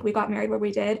again, like we got married where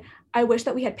we did. I wish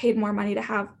that we had paid more money to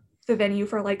have the venue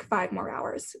for like 5 more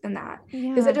hours than that.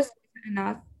 Because it just wasn't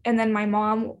enough. And then my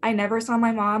mom, I never saw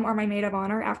my mom or my maid of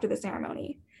honor after the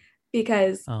ceremony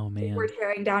because they were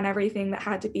tearing down everything that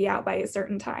had to be out by a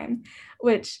certain time,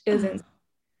 which isn't.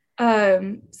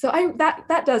 So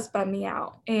that does bum me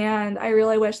out, and I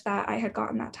really wish that I had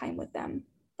gotten that time with them.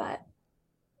 But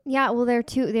yeah, well, they're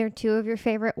two of your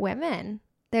favorite women.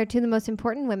 They're two of the most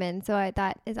important women, so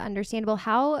that is understandable.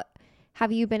 How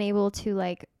have you been able to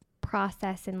like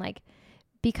process and like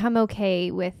become okay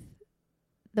with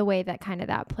the way that kind of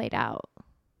that played out?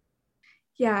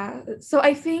 Yeah, so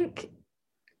I think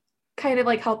kind of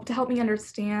like help me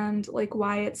understand like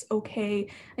why it's okay.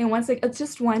 And once like it's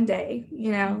just one day,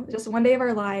 just one day of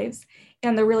our lives.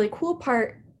 And the really cool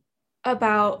part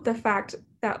about the fact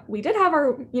that we did have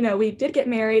we did get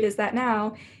married is that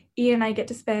now Ian and I get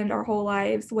to spend our whole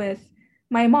lives with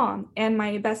my mom and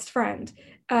my best friend.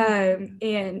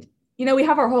 And we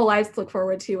have our whole lives to look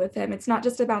forward to with him. It's not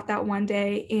just about that one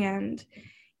day. And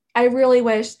I really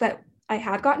wish that I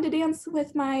had gotten to dance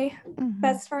with my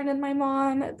best friend and my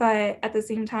mom, but at the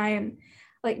same time,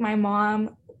 like my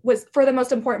mom was for the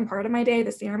most important part of my day,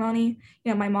 the ceremony.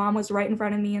 My mom was right in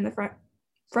front of me in the front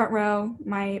row.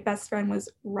 My best friend was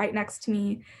right next to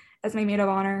me as my maid of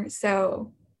honor.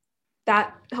 So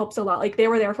that helps a lot. Like they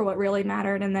were there for what really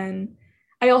mattered. And then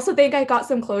I also think I got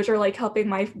some closure, like helping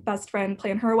my best friend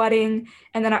plan her wedding.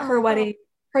 And then at her wedding,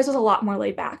 hers was a lot more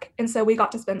laid back. And so we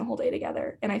got to spend the whole day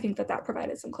together. And I think that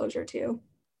provided some closure too.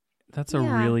 That's a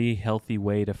really healthy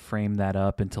way to frame that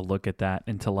up and to look at that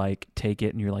and to like take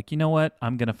it and you're like, you know what?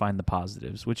 I'm going to find the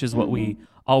positives, which is what we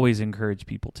always encourage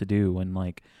people to do. And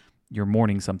like you're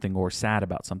mourning something or sad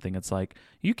about something, it's like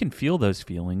you can feel those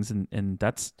feelings and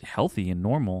that's healthy and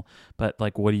normal. But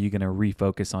like, what are you going to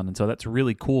refocus on? And so that's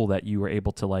really cool that you were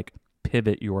able to like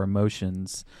pivot your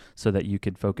emotions so that you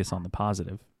could focus on the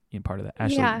positive in part of that.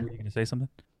 Ashley, were you going to say something?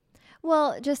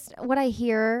 Well, just what I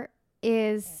hear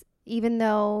is even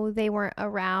though they weren't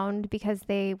around because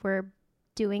they were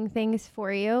doing things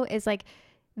for you, is like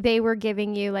they were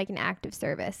giving you like an act of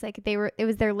service. Like it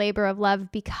was their labor of love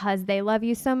because they love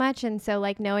you so much. And so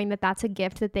like knowing that that's a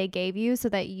gift that they gave you so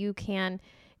that you can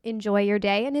enjoy your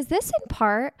day. And is this in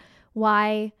part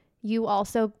why you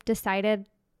also decided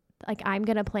like, I'm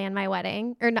going to plan my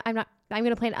wedding or no, I'm going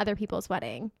to plan other people's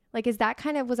wedding? Like, was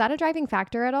that a driving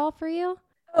factor at all for you?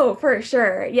 Oh, for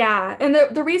sure. Yeah. And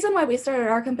the reason why we started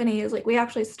our company is like we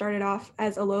actually started off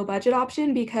as a low budget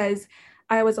option because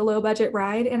I was a low budget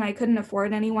bride and I couldn't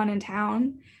afford anyone in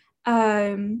town.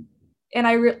 And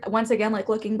once again, like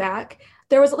looking back,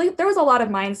 there was a lot of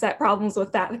mindset problems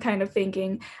with that kind of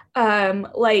thinking.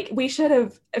 Like we should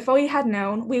have, if we had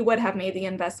known, we would have made the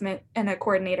investment in a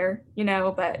coordinator,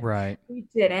 but we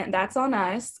didn't. That's on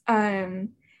us.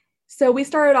 So we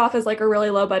started off as like a really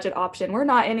low budget option. We're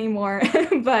not anymore,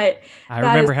 but I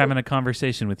remember having a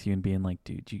conversation with you and being like,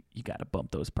 dude, you got to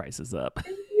bump those prices up.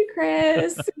 Thank you,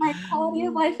 Chris. My quality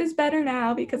of life is better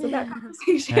now because of that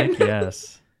conversation. Heck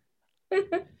yes.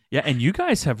 Yeah. And you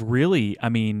guys have really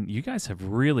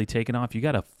taken off. You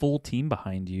got a full team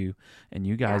behind you and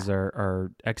you guys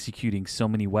are executing so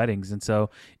many weddings. And so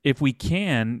if we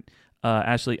can,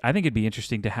 Ashley, I think it'd be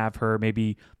interesting to have her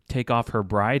maybe take off her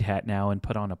bride hat now and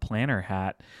put on a planner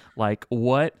hat. Like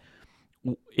what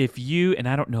if you, and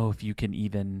I don't know if you can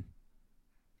even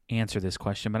answer this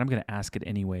question, but I'm going to ask it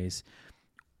anyways.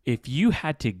 If you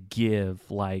had to give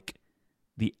like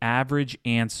the average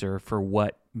answer for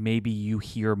what maybe you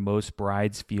hear most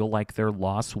brides feel like their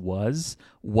loss was,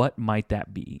 what might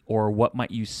that be? Or what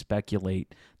might you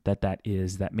speculate that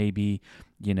is that maybe,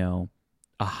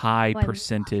 a high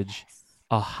percentage,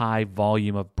 a high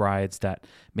volume of brides that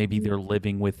maybe they're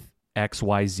living with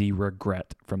XYZ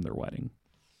regret from their wedding?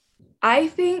 I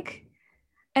think,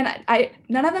 and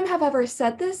none of them have ever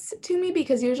said this to me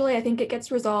because usually I think it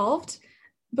gets resolved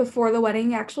before the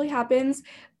wedding actually happens.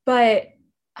 But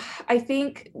I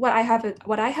think what I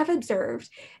have observed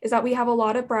is that we have a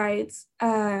lot of brides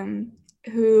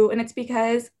who, and it's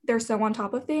because they're so on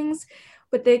top of things,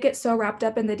 but they get so wrapped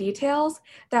up in the details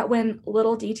that when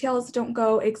little details don't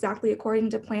go exactly according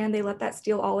to plan, they let that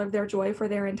steal all of their joy for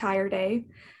their entire day.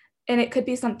 And it could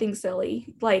be something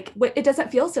silly. Like it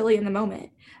doesn't feel silly in the moment,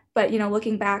 but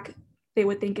looking back, they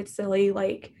would think it's silly.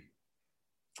 Like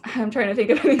I'm trying to think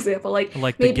of an example. Like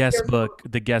the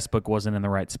guest book wasn't in the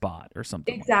right spot or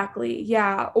something. Exactly.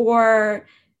 Yeah. Or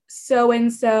so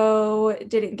and so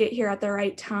didn't get here at the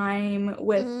right time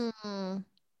with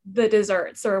the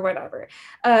desserts or whatever.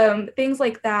 Things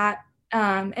like that.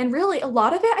 And really, a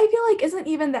lot of it, I feel like, isn't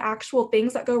even the actual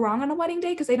things that go wrong on a wedding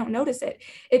day because they don't notice it.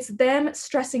 It's them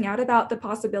stressing out about the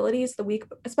possibilities the week,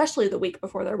 especially the week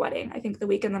before their wedding. I think the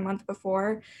week and the month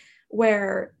before,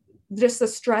 where just the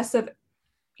stress of,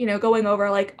 going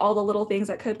over like all the little things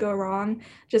that could go wrong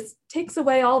just takes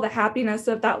away all the happiness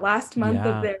of that last month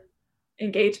of their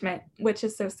engagement, which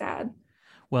is so sad.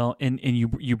 Well, and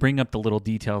you bring up the little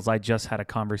details. I just had a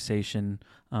conversation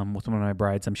with one of my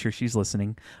brides. I'm sure she's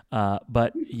listening.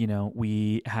 But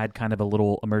we had kind of a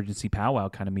little emergency powwow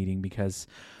kind of meeting because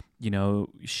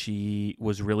she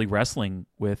was really wrestling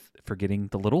with forgetting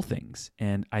the little things,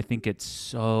 and I think that's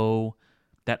so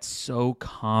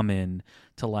common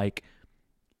to like.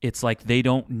 It's like they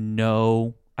don't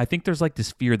know. I think there's like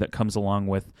this fear that comes along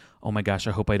with, oh my gosh,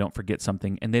 I hope I don't forget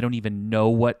something, and they don't even know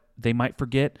what they might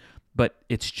forget. But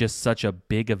it's just such a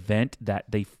big event that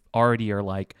they already are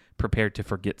like prepared to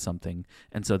forget something.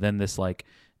 And so then this like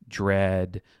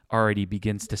dread already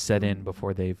begins to set in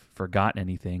before they've forgotten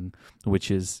anything, which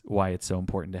is why it's so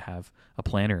important to have a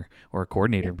planner or a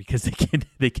coordinator because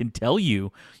they can tell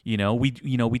you,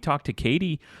 we talked to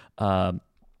Katie,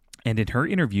 and in her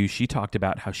interview, she talked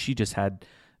about how she just had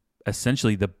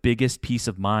essentially the biggest peace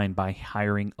of mind by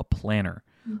hiring a planner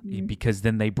because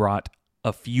then they brought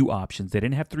a few options. They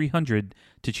didn't have 300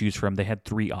 to choose from. They had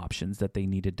 3 options that they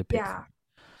needed to pick from.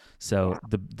 So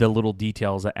the little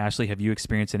details. Ashley, have you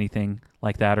experienced anything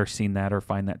like that or seen that or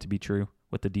find that to be true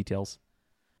with the details?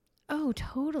 Oh,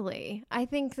 totally. I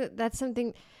think that's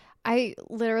something. I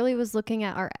literally was looking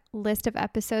at our list of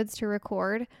episodes to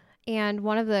record, and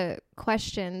one of the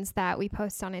questions that we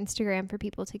post on Instagram for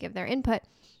people to give their input,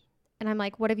 and I'm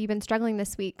like, what have you been struggling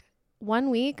this week?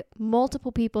 One week,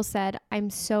 multiple people said,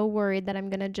 I'm so worried that I'm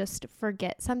going to just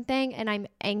forget something and I'm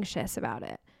anxious about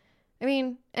it. I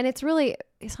mean, and it's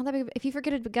not that big. If you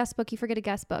forget a guest book, you forget a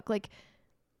guest book. Like,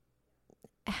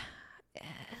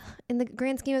 in the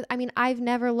grand scheme of, I've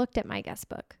never looked at my guest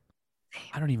book.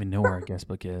 I don't even know where our guest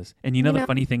book is. And the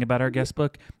funny thing about our guest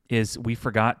book is we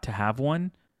forgot to have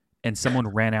one, and someone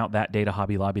ran out that day to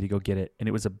Hobby Lobby to go get it, and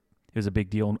it was a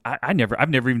big deal. I've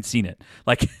never even seen it.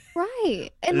 Like,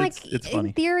 right. And it's funny.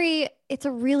 In theory, it's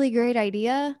a really great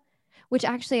idea, which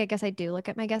actually, I guess I do look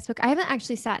at my guest book. I haven't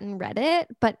actually sat and read it,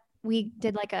 but we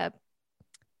did like a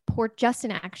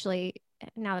Justin actually,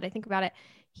 now that I think about it,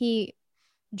 he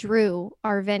drew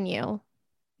our venue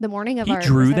the morning of our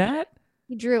reception. That?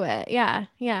 He drew it. Yeah.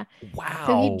 Yeah. Wow.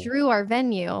 So he drew our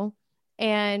venue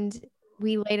and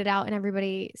we laid it out and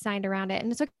everybody signed around it.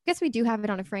 And so I guess we do have it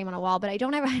on a frame on a wall, but I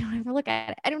don't ever look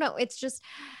at it. I don't know. It's just,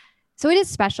 so it is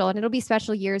special, and it'll be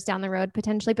special years down the road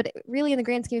potentially, but really in the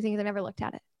grand scheme of things, I never looked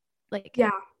at it. Like,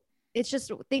 it's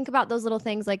just, think about those little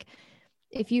things. Like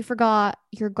if you forgot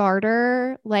your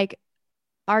garter, like,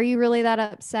 are you really that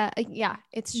upset? Yeah.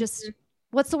 It's just,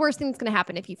 what's the worst thing that's going to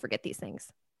happen if you forget these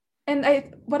things?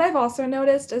 And what I've also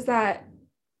noticed is that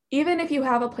even if you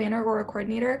have a planner or a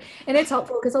coordinator, and it's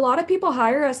helpful because a lot of people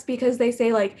hire us because they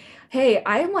say like, hey,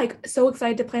 I'm like so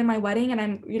excited to plan my wedding and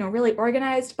I'm, really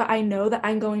organized, but I know that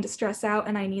I'm going to stress out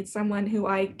and I need someone who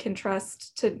I can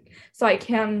trust so I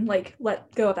can like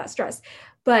let go of that stress.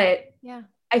 But yeah,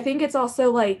 I think it's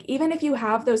also like, even if you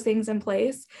have those things in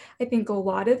place, I think a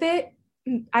lot of it,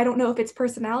 I don't know if it's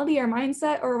personality or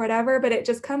mindset or whatever, but it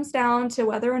just comes down to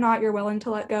whether or not you're willing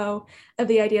to let go of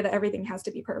the idea that everything has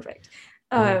to be perfect.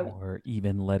 Or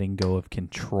even letting go of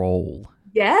control.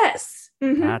 Yes.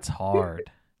 That's hard.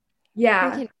 Yeah. I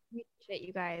can appreciate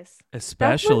you guys.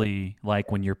 Especially like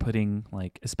when you're putting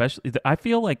I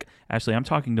feel like, Ashley, I'm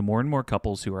talking to more and more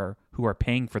couples who are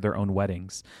paying for their own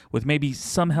weddings with maybe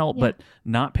some help, but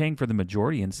not paying for the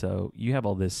majority. And so you have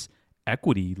all this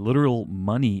equity, literal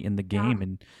money in the game,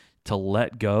 and to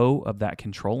let go of that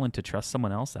control and to trust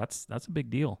someone else, that's a big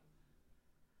deal.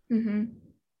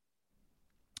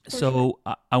 So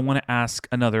I want to ask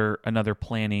another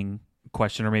planning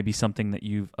question, or maybe something that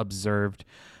you've observed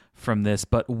from this,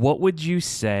 but what would you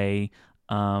say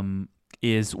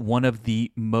is one of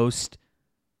the most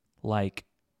like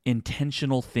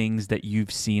intentional things that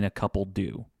you've seen a couple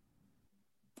do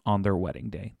on their wedding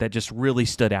day that just really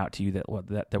stood out to you,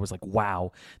 that was like,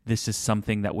 wow, this is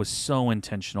something that was so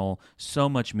intentional, so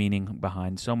much meaning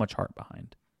behind, so much heart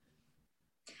behind?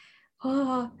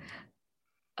 Oh,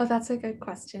 that's a good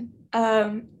question.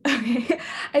 Okay.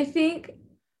 I think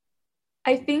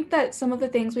that some of the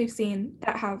things we've seen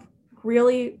that have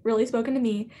really, really spoken to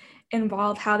me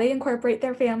involve how they incorporate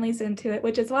their families into it,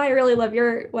 which is why I really love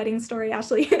your wedding story,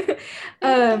 Ashley.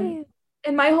 And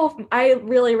I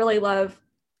really, really love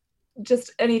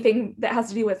just anything that has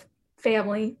to do with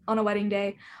family on a wedding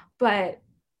day. But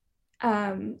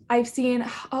I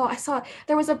saw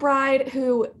there was a bride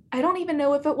who, I don't even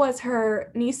know if it was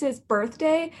her niece's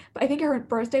birthday, but I think her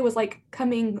birthday was like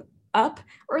coming up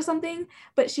or something,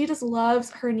 but she just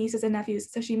loves her nieces and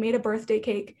nephews. So she made a birthday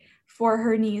cake for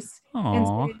her niece and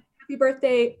Aw. said happy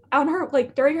birthday on her,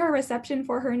 like during her reception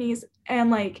for her niece. And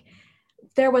like,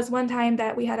 there was one time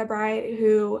that we had a bride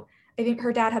who, I think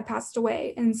her dad had passed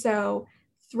away. And so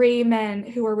 3 men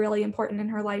who were really important in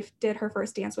her life did her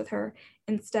first dance with her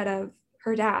instead of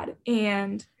her dad.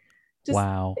 And just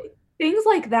Wow. things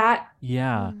like that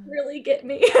Yeah. really get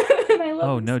me. And I love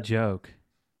Oh, them no so joke.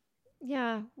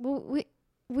 Yeah. Well,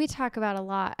 we talk about a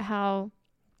lot how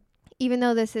even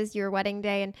though this is your wedding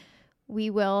day and we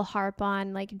will harp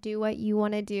on like do what you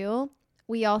want to do,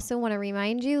 we also want to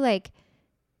remind you like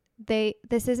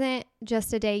this isn't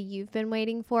just a day you've been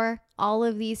waiting for. All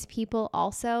of these people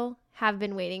also have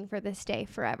been waiting for this day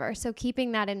forever. So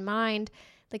keeping that in mind,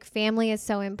 like family is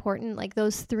so important. Like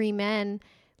those 3 men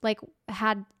like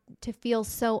had to feel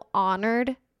so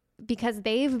honored because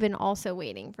they've been also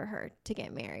waiting for her to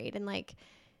get married. And like,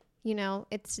 you know,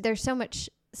 there's so much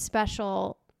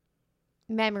special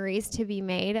memories to be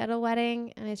made at a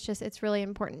wedding. And it's really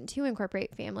important to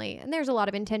incorporate family. And there's a lot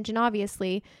of intention,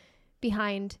 obviously,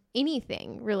 behind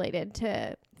anything related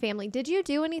to family. Did you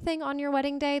do anything on your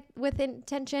wedding day with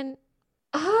intention?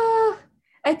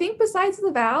 I think besides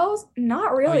the vows,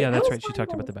 not Oh, really. yeah, I that's was right. She flying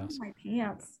talked by about the the seat vows. of my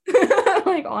pants.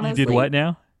 Like You did honestly. what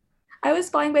now? I was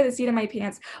flying by the seat of my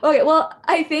pants. Okay, well,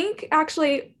 I think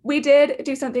actually we did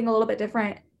do something a little bit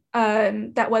different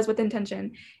that was with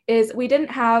intention, is we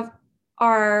didn't have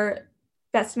our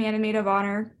best man and maid of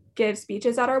honor give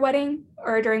speeches at our wedding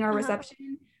or during our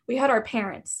reception. We had our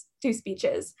parents do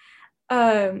speeches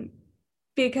um,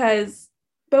 because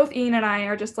both Ian and I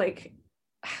are just like,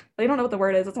 I don't know what the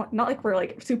word is. It's not like we're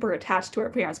like super attached to our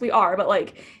parents. We are, but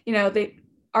like, you know,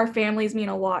 our families mean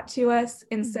a lot to us.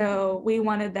 And so we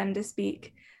wanted them to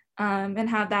speak and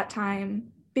have that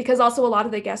time, because also a lot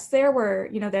of the guests there were,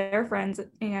 you know, their friends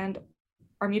and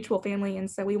our mutual family. And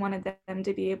so we wanted them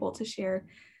to be able to share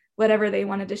whatever they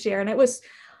wanted to share. And it was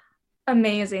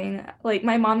amazing. Like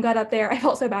my mom got up there. I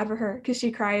felt so bad for her because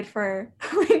she cried for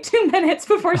like 2 minutes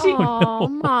before she. Oh,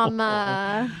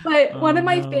 mama. But Oh, one of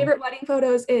my no. favorite wedding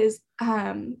photos is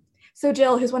so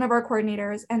Jill, who's one of our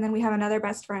coordinators, and then we have another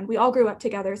best friend. We all grew up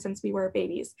together since we were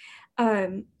babies.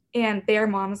 And their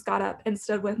moms got up and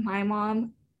stood with my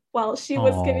mom while she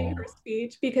was giving her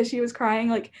speech because she was crying.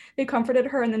 Like they comforted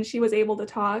her and then she was able to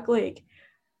talk. Like,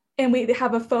 and we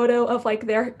have a photo of like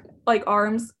their like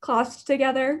arms clasped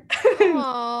together.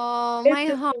 Oh, my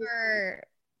heart.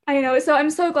 I know. So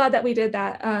I'm so glad that we did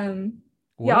that. What Yeah,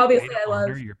 a way obviously to I honor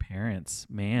love. your parents,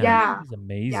 man. Yeah. That is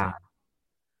amazing. Yeah.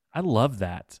 I love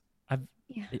that.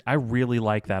 Yeah. I really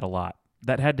like that a lot.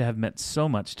 That had to have meant so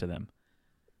much to them.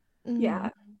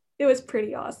 Yeah. It was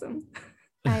pretty awesome.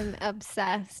 I'm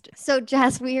obsessed. So,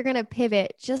 Jess, we are going to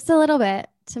pivot just a little bit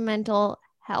to mental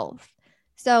health.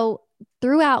 So,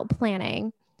 throughout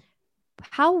planning,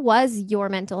 how was your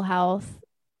mental health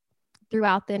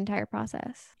throughout the entire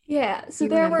process? Yeah. So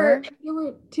You there remember?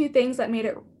 were 2 things that made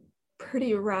it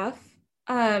pretty rough.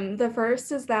 The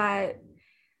first is that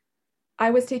I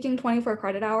was taking 24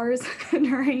 credit hours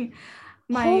during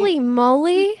my. Holy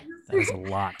moly. That is a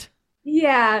lot.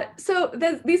 Yeah. So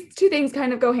these 2 things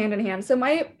kind of go hand in hand. So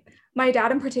my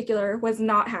dad in particular was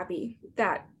not happy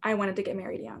that I wanted to get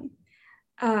married young.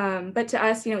 But to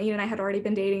us, you know, Ian and I had already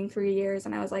been dating 3 years,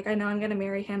 and I was like, I know I'm going to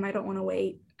marry him. I don't want to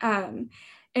wait.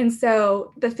 And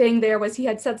so the thing there was he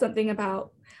had said something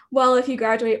about, well, if you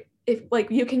graduate, if like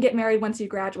you can get married once you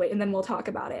graduate and then we'll talk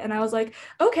about it. And I was like,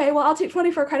 okay, well, I'll take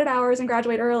 24 credit hours and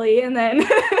graduate early and then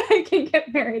I can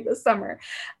get married this summer.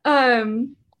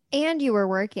 And you were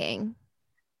working.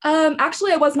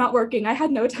 Actually, I was not working. I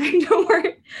had no time to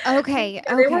work. Okay.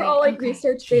 They were all like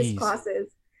research-based Jeez.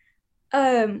 classes.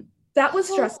 That was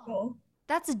stressful.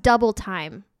 That's double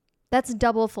time. That's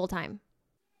double full time.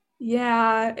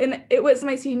 Yeah, and it was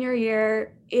my senior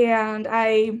year, and so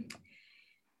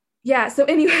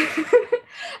anyway,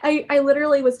 I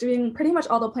literally was doing pretty much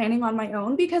all the planning on my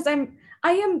own because I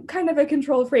am kind of a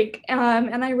control freak,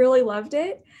 and I really loved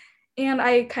it, and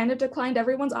I kind of declined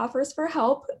everyone's offers for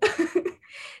help.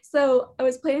 So I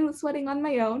was planning this wedding on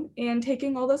my own and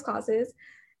taking all those classes.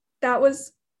 That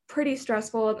was pretty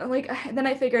stressful. And like then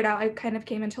I figured out I kind of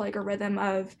came into like a rhythm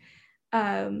of,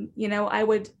 you know, I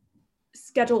would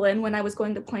schedule in when I was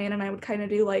going to plan, and I would kind of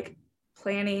do like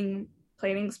planning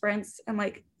sprints and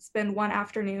like spend one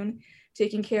afternoon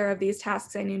taking care of these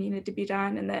tasks I knew needed to be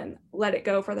done, and then let it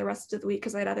go for the rest of the week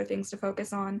because I had other things to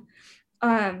focus on.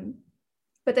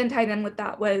 But then tied in with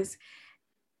that was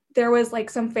there was like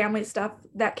some family stuff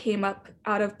that came up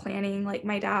out of planning. Like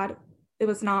my dad, it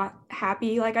was not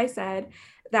happy, like I said.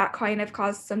 That kind of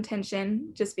caused some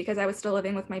tension just because I was still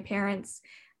living with my parents.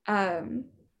 And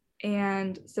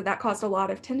so that caused a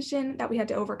lot of tension that we had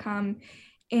to overcome.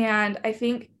 And I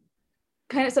think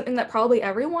kind of something that probably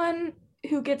everyone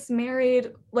who gets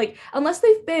married, like unless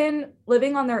they've been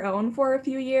living on their own for a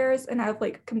few years and have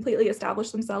like completely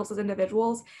established themselves as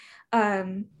individuals,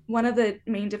 one of the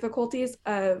main difficulties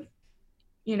of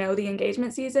the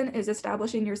engagement season is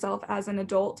establishing yourself as an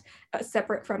adult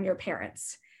separate from your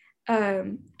parents.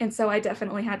 And so I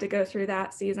definitely had to go through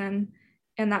that season,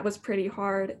 and that was pretty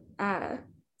hard.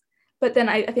 But then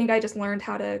I think I just learned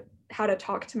how to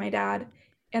talk to my dad,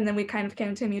 and then we kind of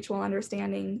came to a mutual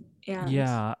understanding. And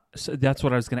yeah, so that's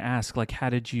what I was going to ask. Like, how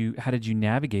did you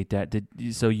navigate that?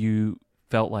 So you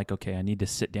felt like, okay, I need to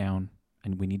sit down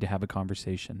and we need to have a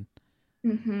conversation.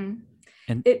 Mm-hmm.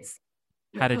 And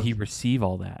how did he receive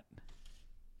all that?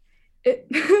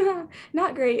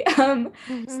 Not great.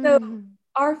 So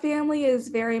our family is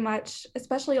very much,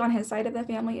 especially on his side of the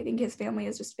family, I think his family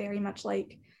is just very much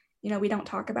like, we don't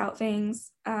talk about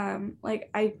things. Like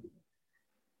I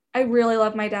really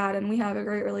love my dad and we have a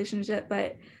great relationship,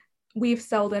 but we've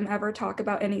seldom ever talk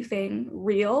about anything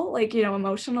real, like,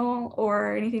 emotional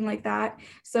or anything like that.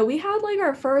 So we had like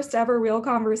our first ever real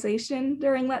conversation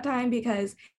during that time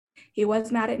because he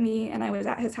was mad at me and I was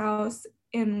at his house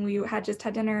and we had just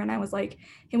had dinner and I was like,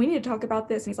 hey, we need to talk about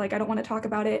this. And he's like, I don't want to talk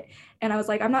about it. And I was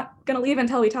like, I'm not going to leave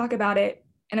until we talk about it.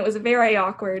 And it was very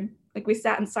awkward. Like we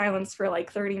sat in silence for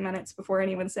like 30 minutes before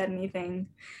anyone said anything.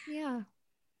 Yeah.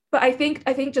 But I think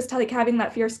just like having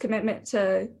that fierce commitment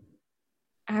to,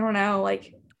 I don't know,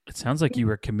 like. It sounds like you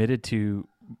were committed to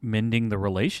mending the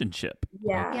relationship.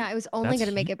 Yeah. Like, yeah, it was only going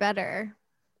to make it better.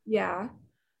 Yeah.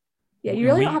 Yeah, you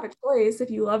really don't have a choice. If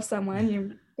you love someone,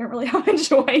 you don't really have a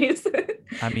choice.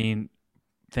 I mean,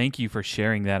 thank you for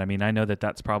sharing that. I mean, I know that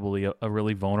that's probably a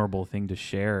really vulnerable thing to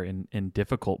share and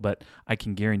difficult, but I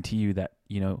can guarantee you that,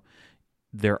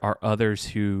 there are others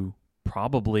who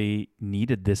probably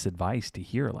needed this advice to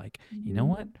hear, like, you know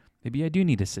what? Maybe I do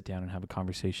need to sit down and have a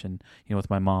conversation, with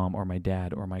my mom or my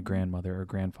dad or my grandmother or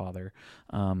grandfather,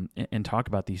 and talk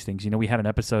about these things. We had an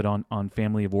episode on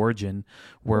family of origin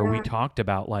where we talked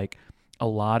about like a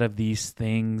lot of these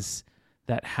things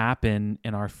that happen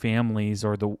in our families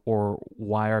or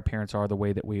why our parents are the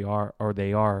way that we are or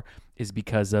they are is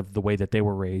because of the way that they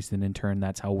were raised, and in turn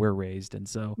that's how we're raised. And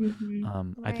so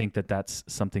I think that that's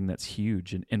something that's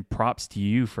huge, and props to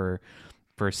you for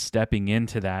stepping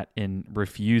into that and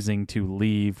refusing to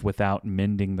leave without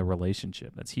mending the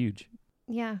relationship. That's huge.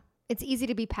 Yeah. It's easy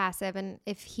to be passive. And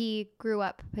if he grew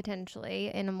up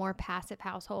potentially in a more passive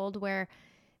household where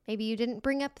maybe you didn't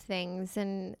bring up things,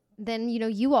 and then,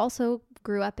 you also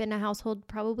grew up in a household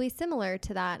probably similar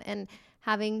to that, and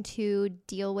having to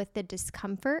deal with the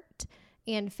discomfort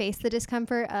and face the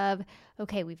discomfort of,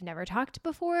 okay, we've never talked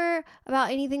before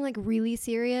about anything like really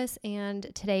serious,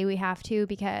 and today we have to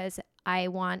because I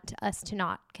want us to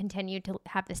not continue to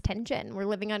have this tension. We're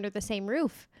living under the same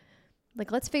roof.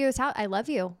 Like, let's figure this out. I love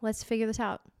you. Let's figure this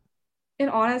out.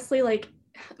 And honestly, like,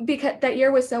 because that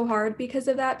year was so hard because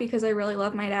of that, because I really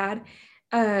love my dad.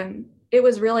 It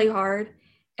was really hard.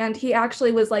 And he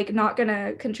actually was like not going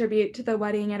to contribute to the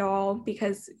wedding at all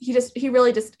because he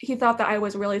thought that I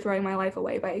was really throwing my life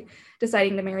away by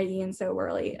deciding to marry Ian so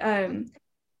early.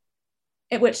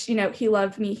 At which, he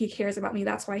loved me, he cares about me,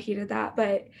 that's why he did that.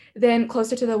 But then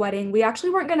closer to the wedding, we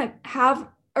actually weren't going to have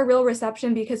a real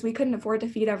reception because we couldn't afford to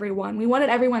feed everyone. We wanted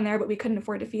everyone there, but we couldn't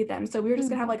afford to feed them. So we were just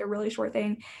going to have like a really short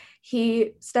thing.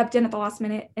 He stepped in at the last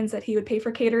minute and said he would pay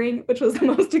for catering, which was the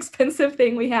most expensive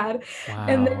thing we had.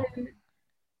 Wow.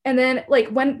 And then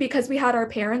like because we had our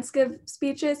parents give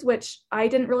speeches, which I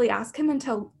didn't really ask him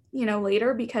until,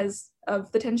 later because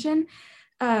of the tension.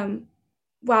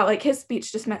 Wow, like his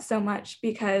speech just meant so much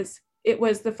because it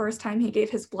was the first time he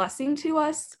gave his blessing to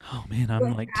us. Oh man,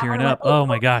 I'm like tearing up. Oh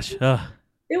my gosh.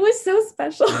 It was so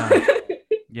special.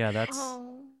 Yeah,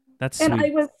 that's and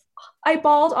sweet. I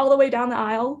bawled all the way down the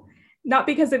aisle, not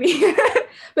because of me,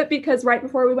 but because right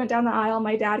before we went down the aisle,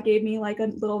 my dad gave me like a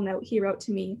little note he wrote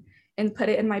to me and put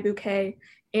it in my bouquet.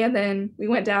 And then we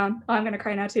went down. Oh, I'm going to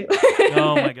cry now too.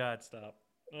 Oh my God, stop.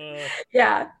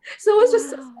 Yeah. So it was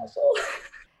just so special.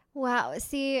 Wow.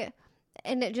 See,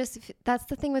 and that's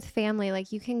the thing with family.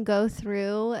 Like you can go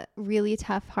through really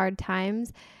tough, hard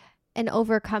times and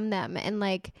overcome them. And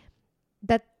like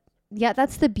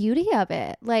that's the beauty of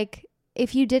it. Like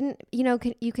if you didn't,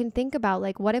 you can think about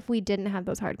like, what if we didn't have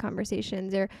those hard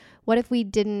conversations, or what if we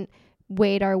didn't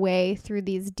wade our way through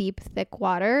these deep, thick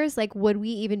waters? Like, would we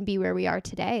even be where we are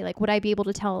today? Like, would I be able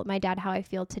to tell my dad how I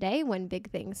feel today when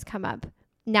big things come up?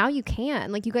 Now you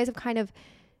can. Like, you guys have kind of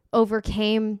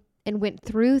overcame and went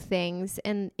through things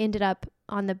and ended up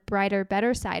on the brighter,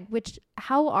 better side. Which,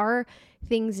 how are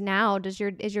things now? Is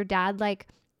your dad like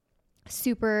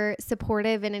super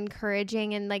supportive and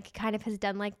encouraging, and like kind of has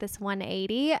done like this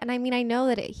 180? And I mean, I know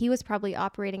that he was probably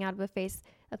operating out of a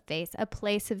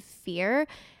place of fear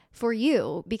for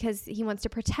you because he wants to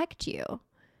protect you.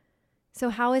 So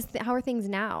how are things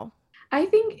now? I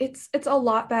think it's a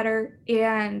lot better,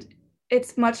 and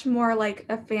it's much more like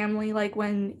a family. Like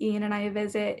when Ian and I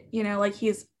visit, like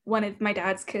he's one of my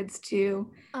dad's kids too,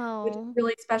 which is Oh,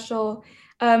 really special.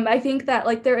 I think that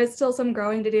like there is still some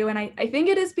growing to do, and I think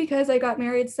it is because I got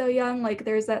married so young. Like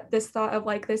there's this thought of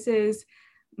like, this is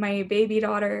my baby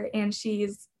daughter, and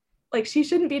she's like, she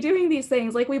shouldn't be doing these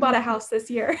things. Like we bought a house this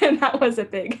year, and that was a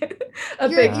big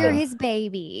you're thing. his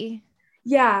baby.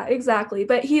 Yeah, exactly.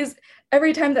 But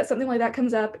every time that something like that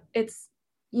comes up, it's,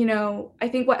 I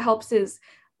think what helps is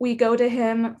we go to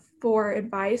him for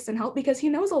advice and help, because he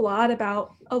knows a lot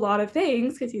about a lot of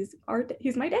things, because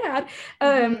he's my dad.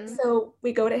 So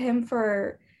we go to him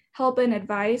for help and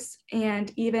advice.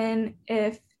 And even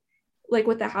if, like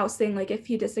with the house thing, like if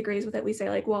he disagrees with it, we say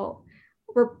like, well,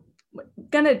 we're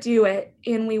gonna do it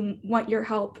and we want your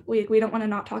help. We don't want to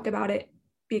not talk about it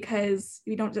because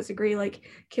we don't disagree. Like,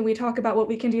 can we talk about what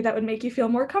we can do that would make you feel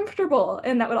more comfortable?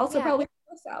 And that would also probably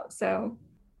help us out. So,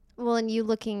 Well, and you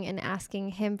looking and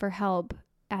asking him for help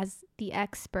as the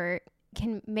expert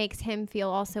makes him feel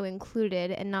also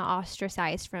included and not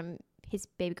ostracized from his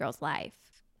baby girl's life.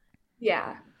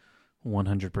 yeah.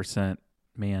 100%.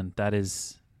 Man,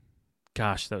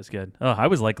 gosh, that was good. Oh, I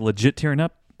was like legit tearing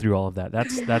up through all of that.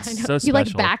 That's so special. You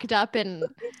like backed up and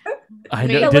I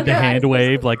know, did the hand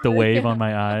wave, like the wave on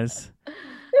my eyes.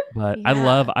 But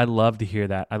Yeah. I love to hear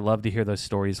that. I love to hear those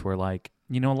stories where like,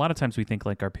 a lot of times we think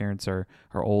like our parents are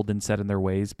old and set in their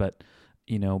ways, but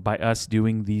by us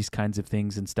doing these kinds of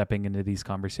things and stepping into these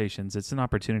conversations, it's an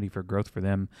opportunity for growth for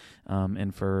them,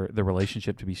 and for the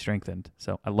relationship to be strengthened.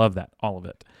 So I love that, all of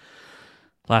it.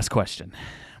 Last question.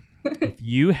 If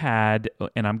you had,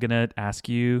 and I'm going to ask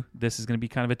you, this is going to be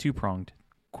kind of a two-pronged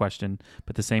question,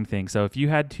 but the same thing. So if you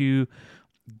had to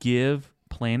give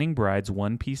planning brides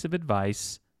one piece of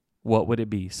advice, what would it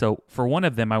be? So for one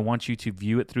of them, I want you to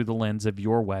view it through the lens of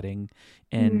your wedding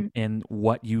and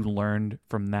what you learned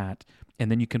from that.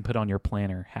 And then you can put on your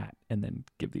planner hat and then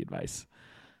give the advice.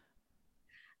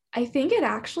 I think it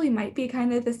actually might be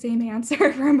kind of the same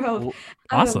answer for both. Well,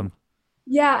 awesome.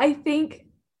 Yeah, I think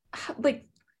like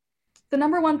the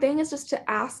number one thing is just to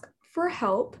ask for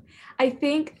help. I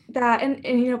think that,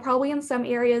 and probably in some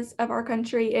areas of our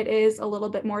country, it is a little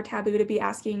bit more taboo to be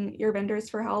asking your vendors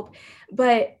for help,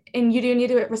 and you do need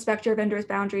to respect your vendors'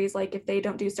 boundaries. Like if they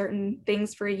don't do certain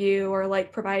things for you or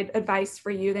like provide advice for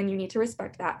you, then you need to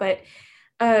respect that. But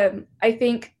I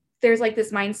think there's like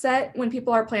this mindset when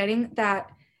people are planning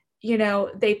that,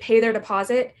 they pay their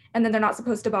deposit and then they're not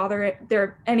supposed to bother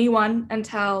anyone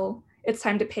until it's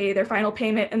time to pay their final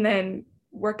payment and then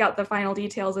work out the final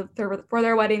details for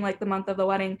their wedding, like the month of the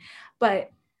wedding.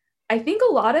 But I think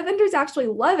a lot of vendors actually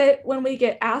love it when we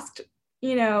get asked,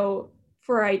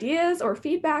 for ideas or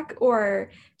feedback or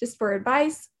just for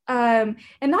advice. And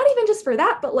not even just for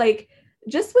that, but like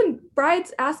just when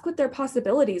brides ask what their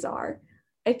possibilities are.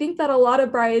 I think that a lot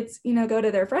of brides, go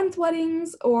to their friends'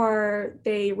 weddings or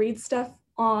they read stuff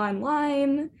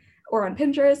online or on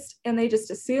Pinterest, and they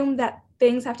just assume that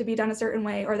things have to be done a certain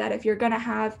way, or that if you're going to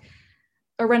have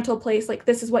a rental place, like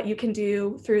this is what you can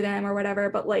do through them or whatever.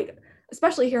 But like,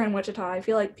 especially here in Wichita, I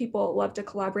feel like people love to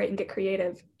collaborate and get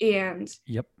creative. And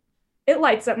Yep. It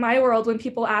lights up my world when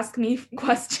people ask me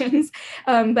questions.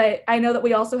 But I know that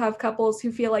we also have couples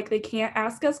who feel like they can't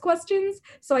ask us questions.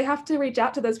 So I have to reach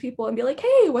out to those people and be like,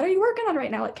 hey, what are you working on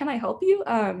right now? Like, can I help you?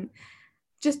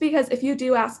 Just because if you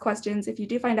do ask questions, if you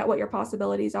do find out what your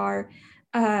possibilities are,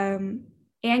 and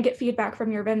get feedback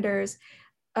from your vendors,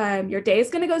 your day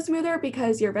is going to go smoother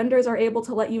because your vendors are able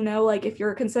to let you know, like if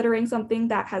you're considering something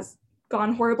that has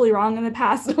gone horribly wrong in the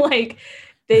past, like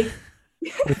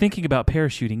we're thinking about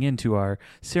parachuting into our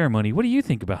ceremony. What do you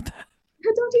think about that?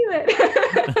 Don't do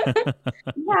it.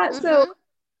 Yeah. So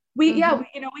we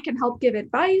can help give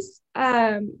advice,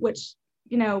 which,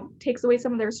 takes away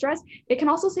some of their stress. It can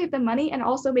also save them money and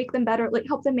also make them better, like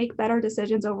help them make better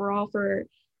decisions overall for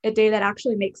a day that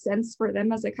actually makes sense for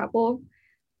them as a couple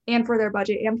and for their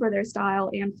budget and for their style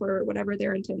and for whatever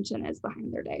their intention is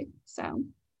behind their day. So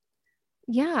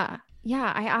Yeah.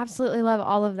 Yeah. I absolutely love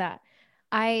all of that.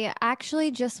 I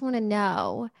actually just want to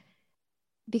know,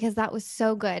 because that was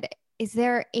so good. Is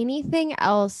there anything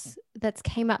else that's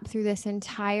came up through this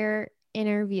entire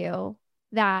interview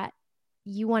that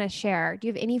you want to share? Do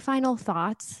you have any final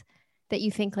thoughts that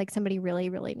you think like somebody really,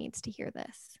 really needs to hear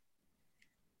this?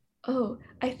 Oh,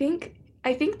 I think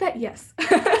that yes.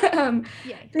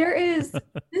 Yay. There is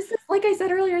this is like I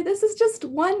said earlier, this is just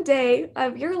one day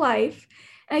of your life.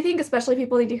 And I think especially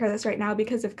people need to hear this right now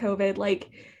because of COVID,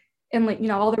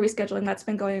 and all the rescheduling that's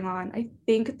been going on. I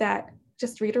think that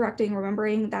just redirecting,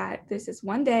 remembering that this is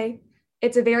one day.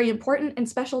 It's a very important and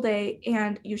special day,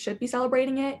 and you should be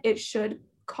celebrating it. It should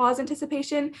cause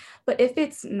anticipation. But if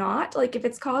it's not, like if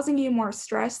it's causing you more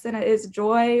stress than it is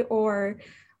joy or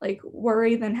like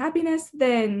worry than happiness,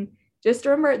 then just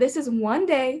remember this is one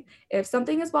day. If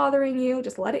something is bothering you,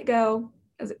 just let it go.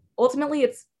 As ultimately,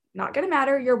 it's not going to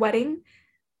matter. Your wedding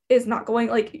is not going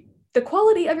like the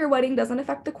quality of your wedding doesn't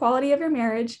affect the quality of your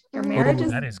marriage. Your marriage Oh,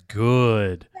 is that is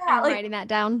good. yeah, I'm like writing that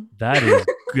down.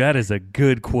 That is a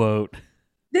good quote.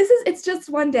 it's just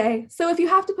one day. So if you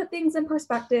have to put things in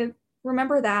perspective,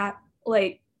 remember that.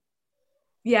 Like,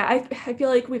 yeah, I feel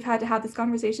like we've had to have this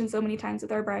conversation so many times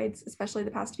with our brides, especially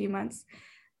the past few months.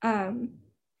 Um,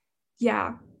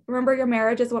 yeah, remember your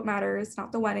marriage is what matters,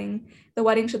 not the wedding. The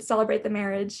wedding should celebrate the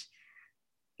marriage,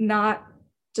 not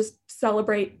just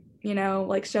celebrate,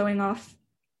 like showing off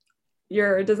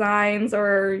your designs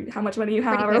or how much money you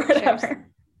have Pretty or pictures. whatever.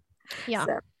 Yeah.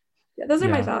 So, yeah, those are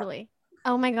my Yeah. thoughts. Totally.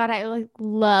 Oh my God. I like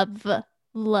love that.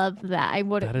 I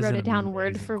That is wrote an it down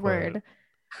word amazing for quote. word.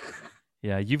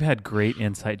 Yeah, you've had great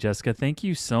insight, Jessica. Thank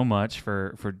you so much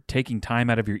for taking time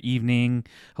out of your evening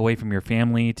away from your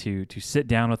family to sit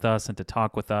down with us and to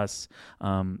talk with us.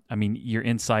 I mean, your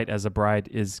insight as a bride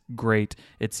is great.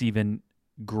 It's even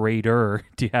greater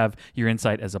to have your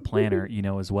insight as a planner,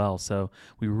 as well. So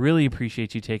we really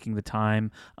appreciate you taking the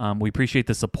time. We appreciate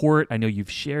the support. I know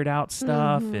you've shared out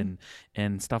stuff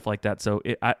and stuff like that. So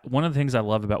one of the things I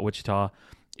love about Wichita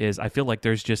is I feel like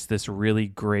there's just this really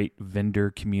great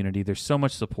vendor community. There's so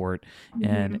much support,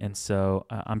 and so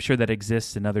I'm sure that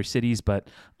exists in other cities, but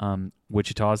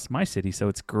Wichita is my city, so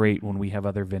it's great when we have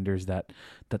other vendors that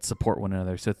support one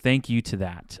another. So thank you to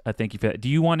that. Thank you for that. Do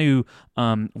you want to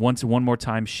one more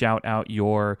time shout out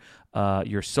your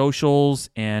socials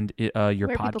and your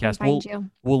Where people can podcast? find you.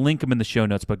 We'll link them in the show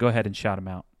notes, but go ahead and shout them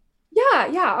out.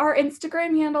 Yeah. Our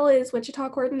Instagram handle is Wichita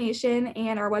Coordination,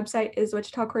 and our website is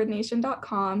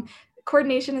wichitacoordination.com.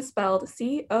 Coordination is spelled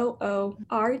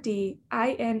Coordination.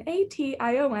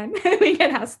 We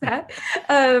can ask that.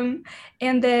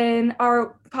 And then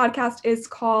our podcast is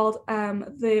called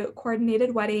The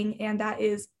Coordinated Wedding, and that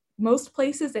is most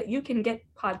places that you can get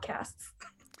podcasts.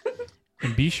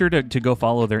 And be sure to go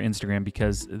follow their Instagram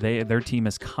because their team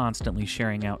is constantly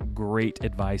sharing out great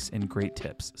advice and great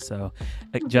tips. So,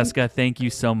 Jessica, thank you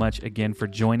so much again for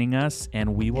joining us,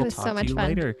 and we will talk to you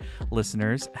later.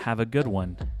 Listeners, have a good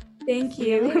one. Thank See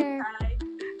you you. later. Bye.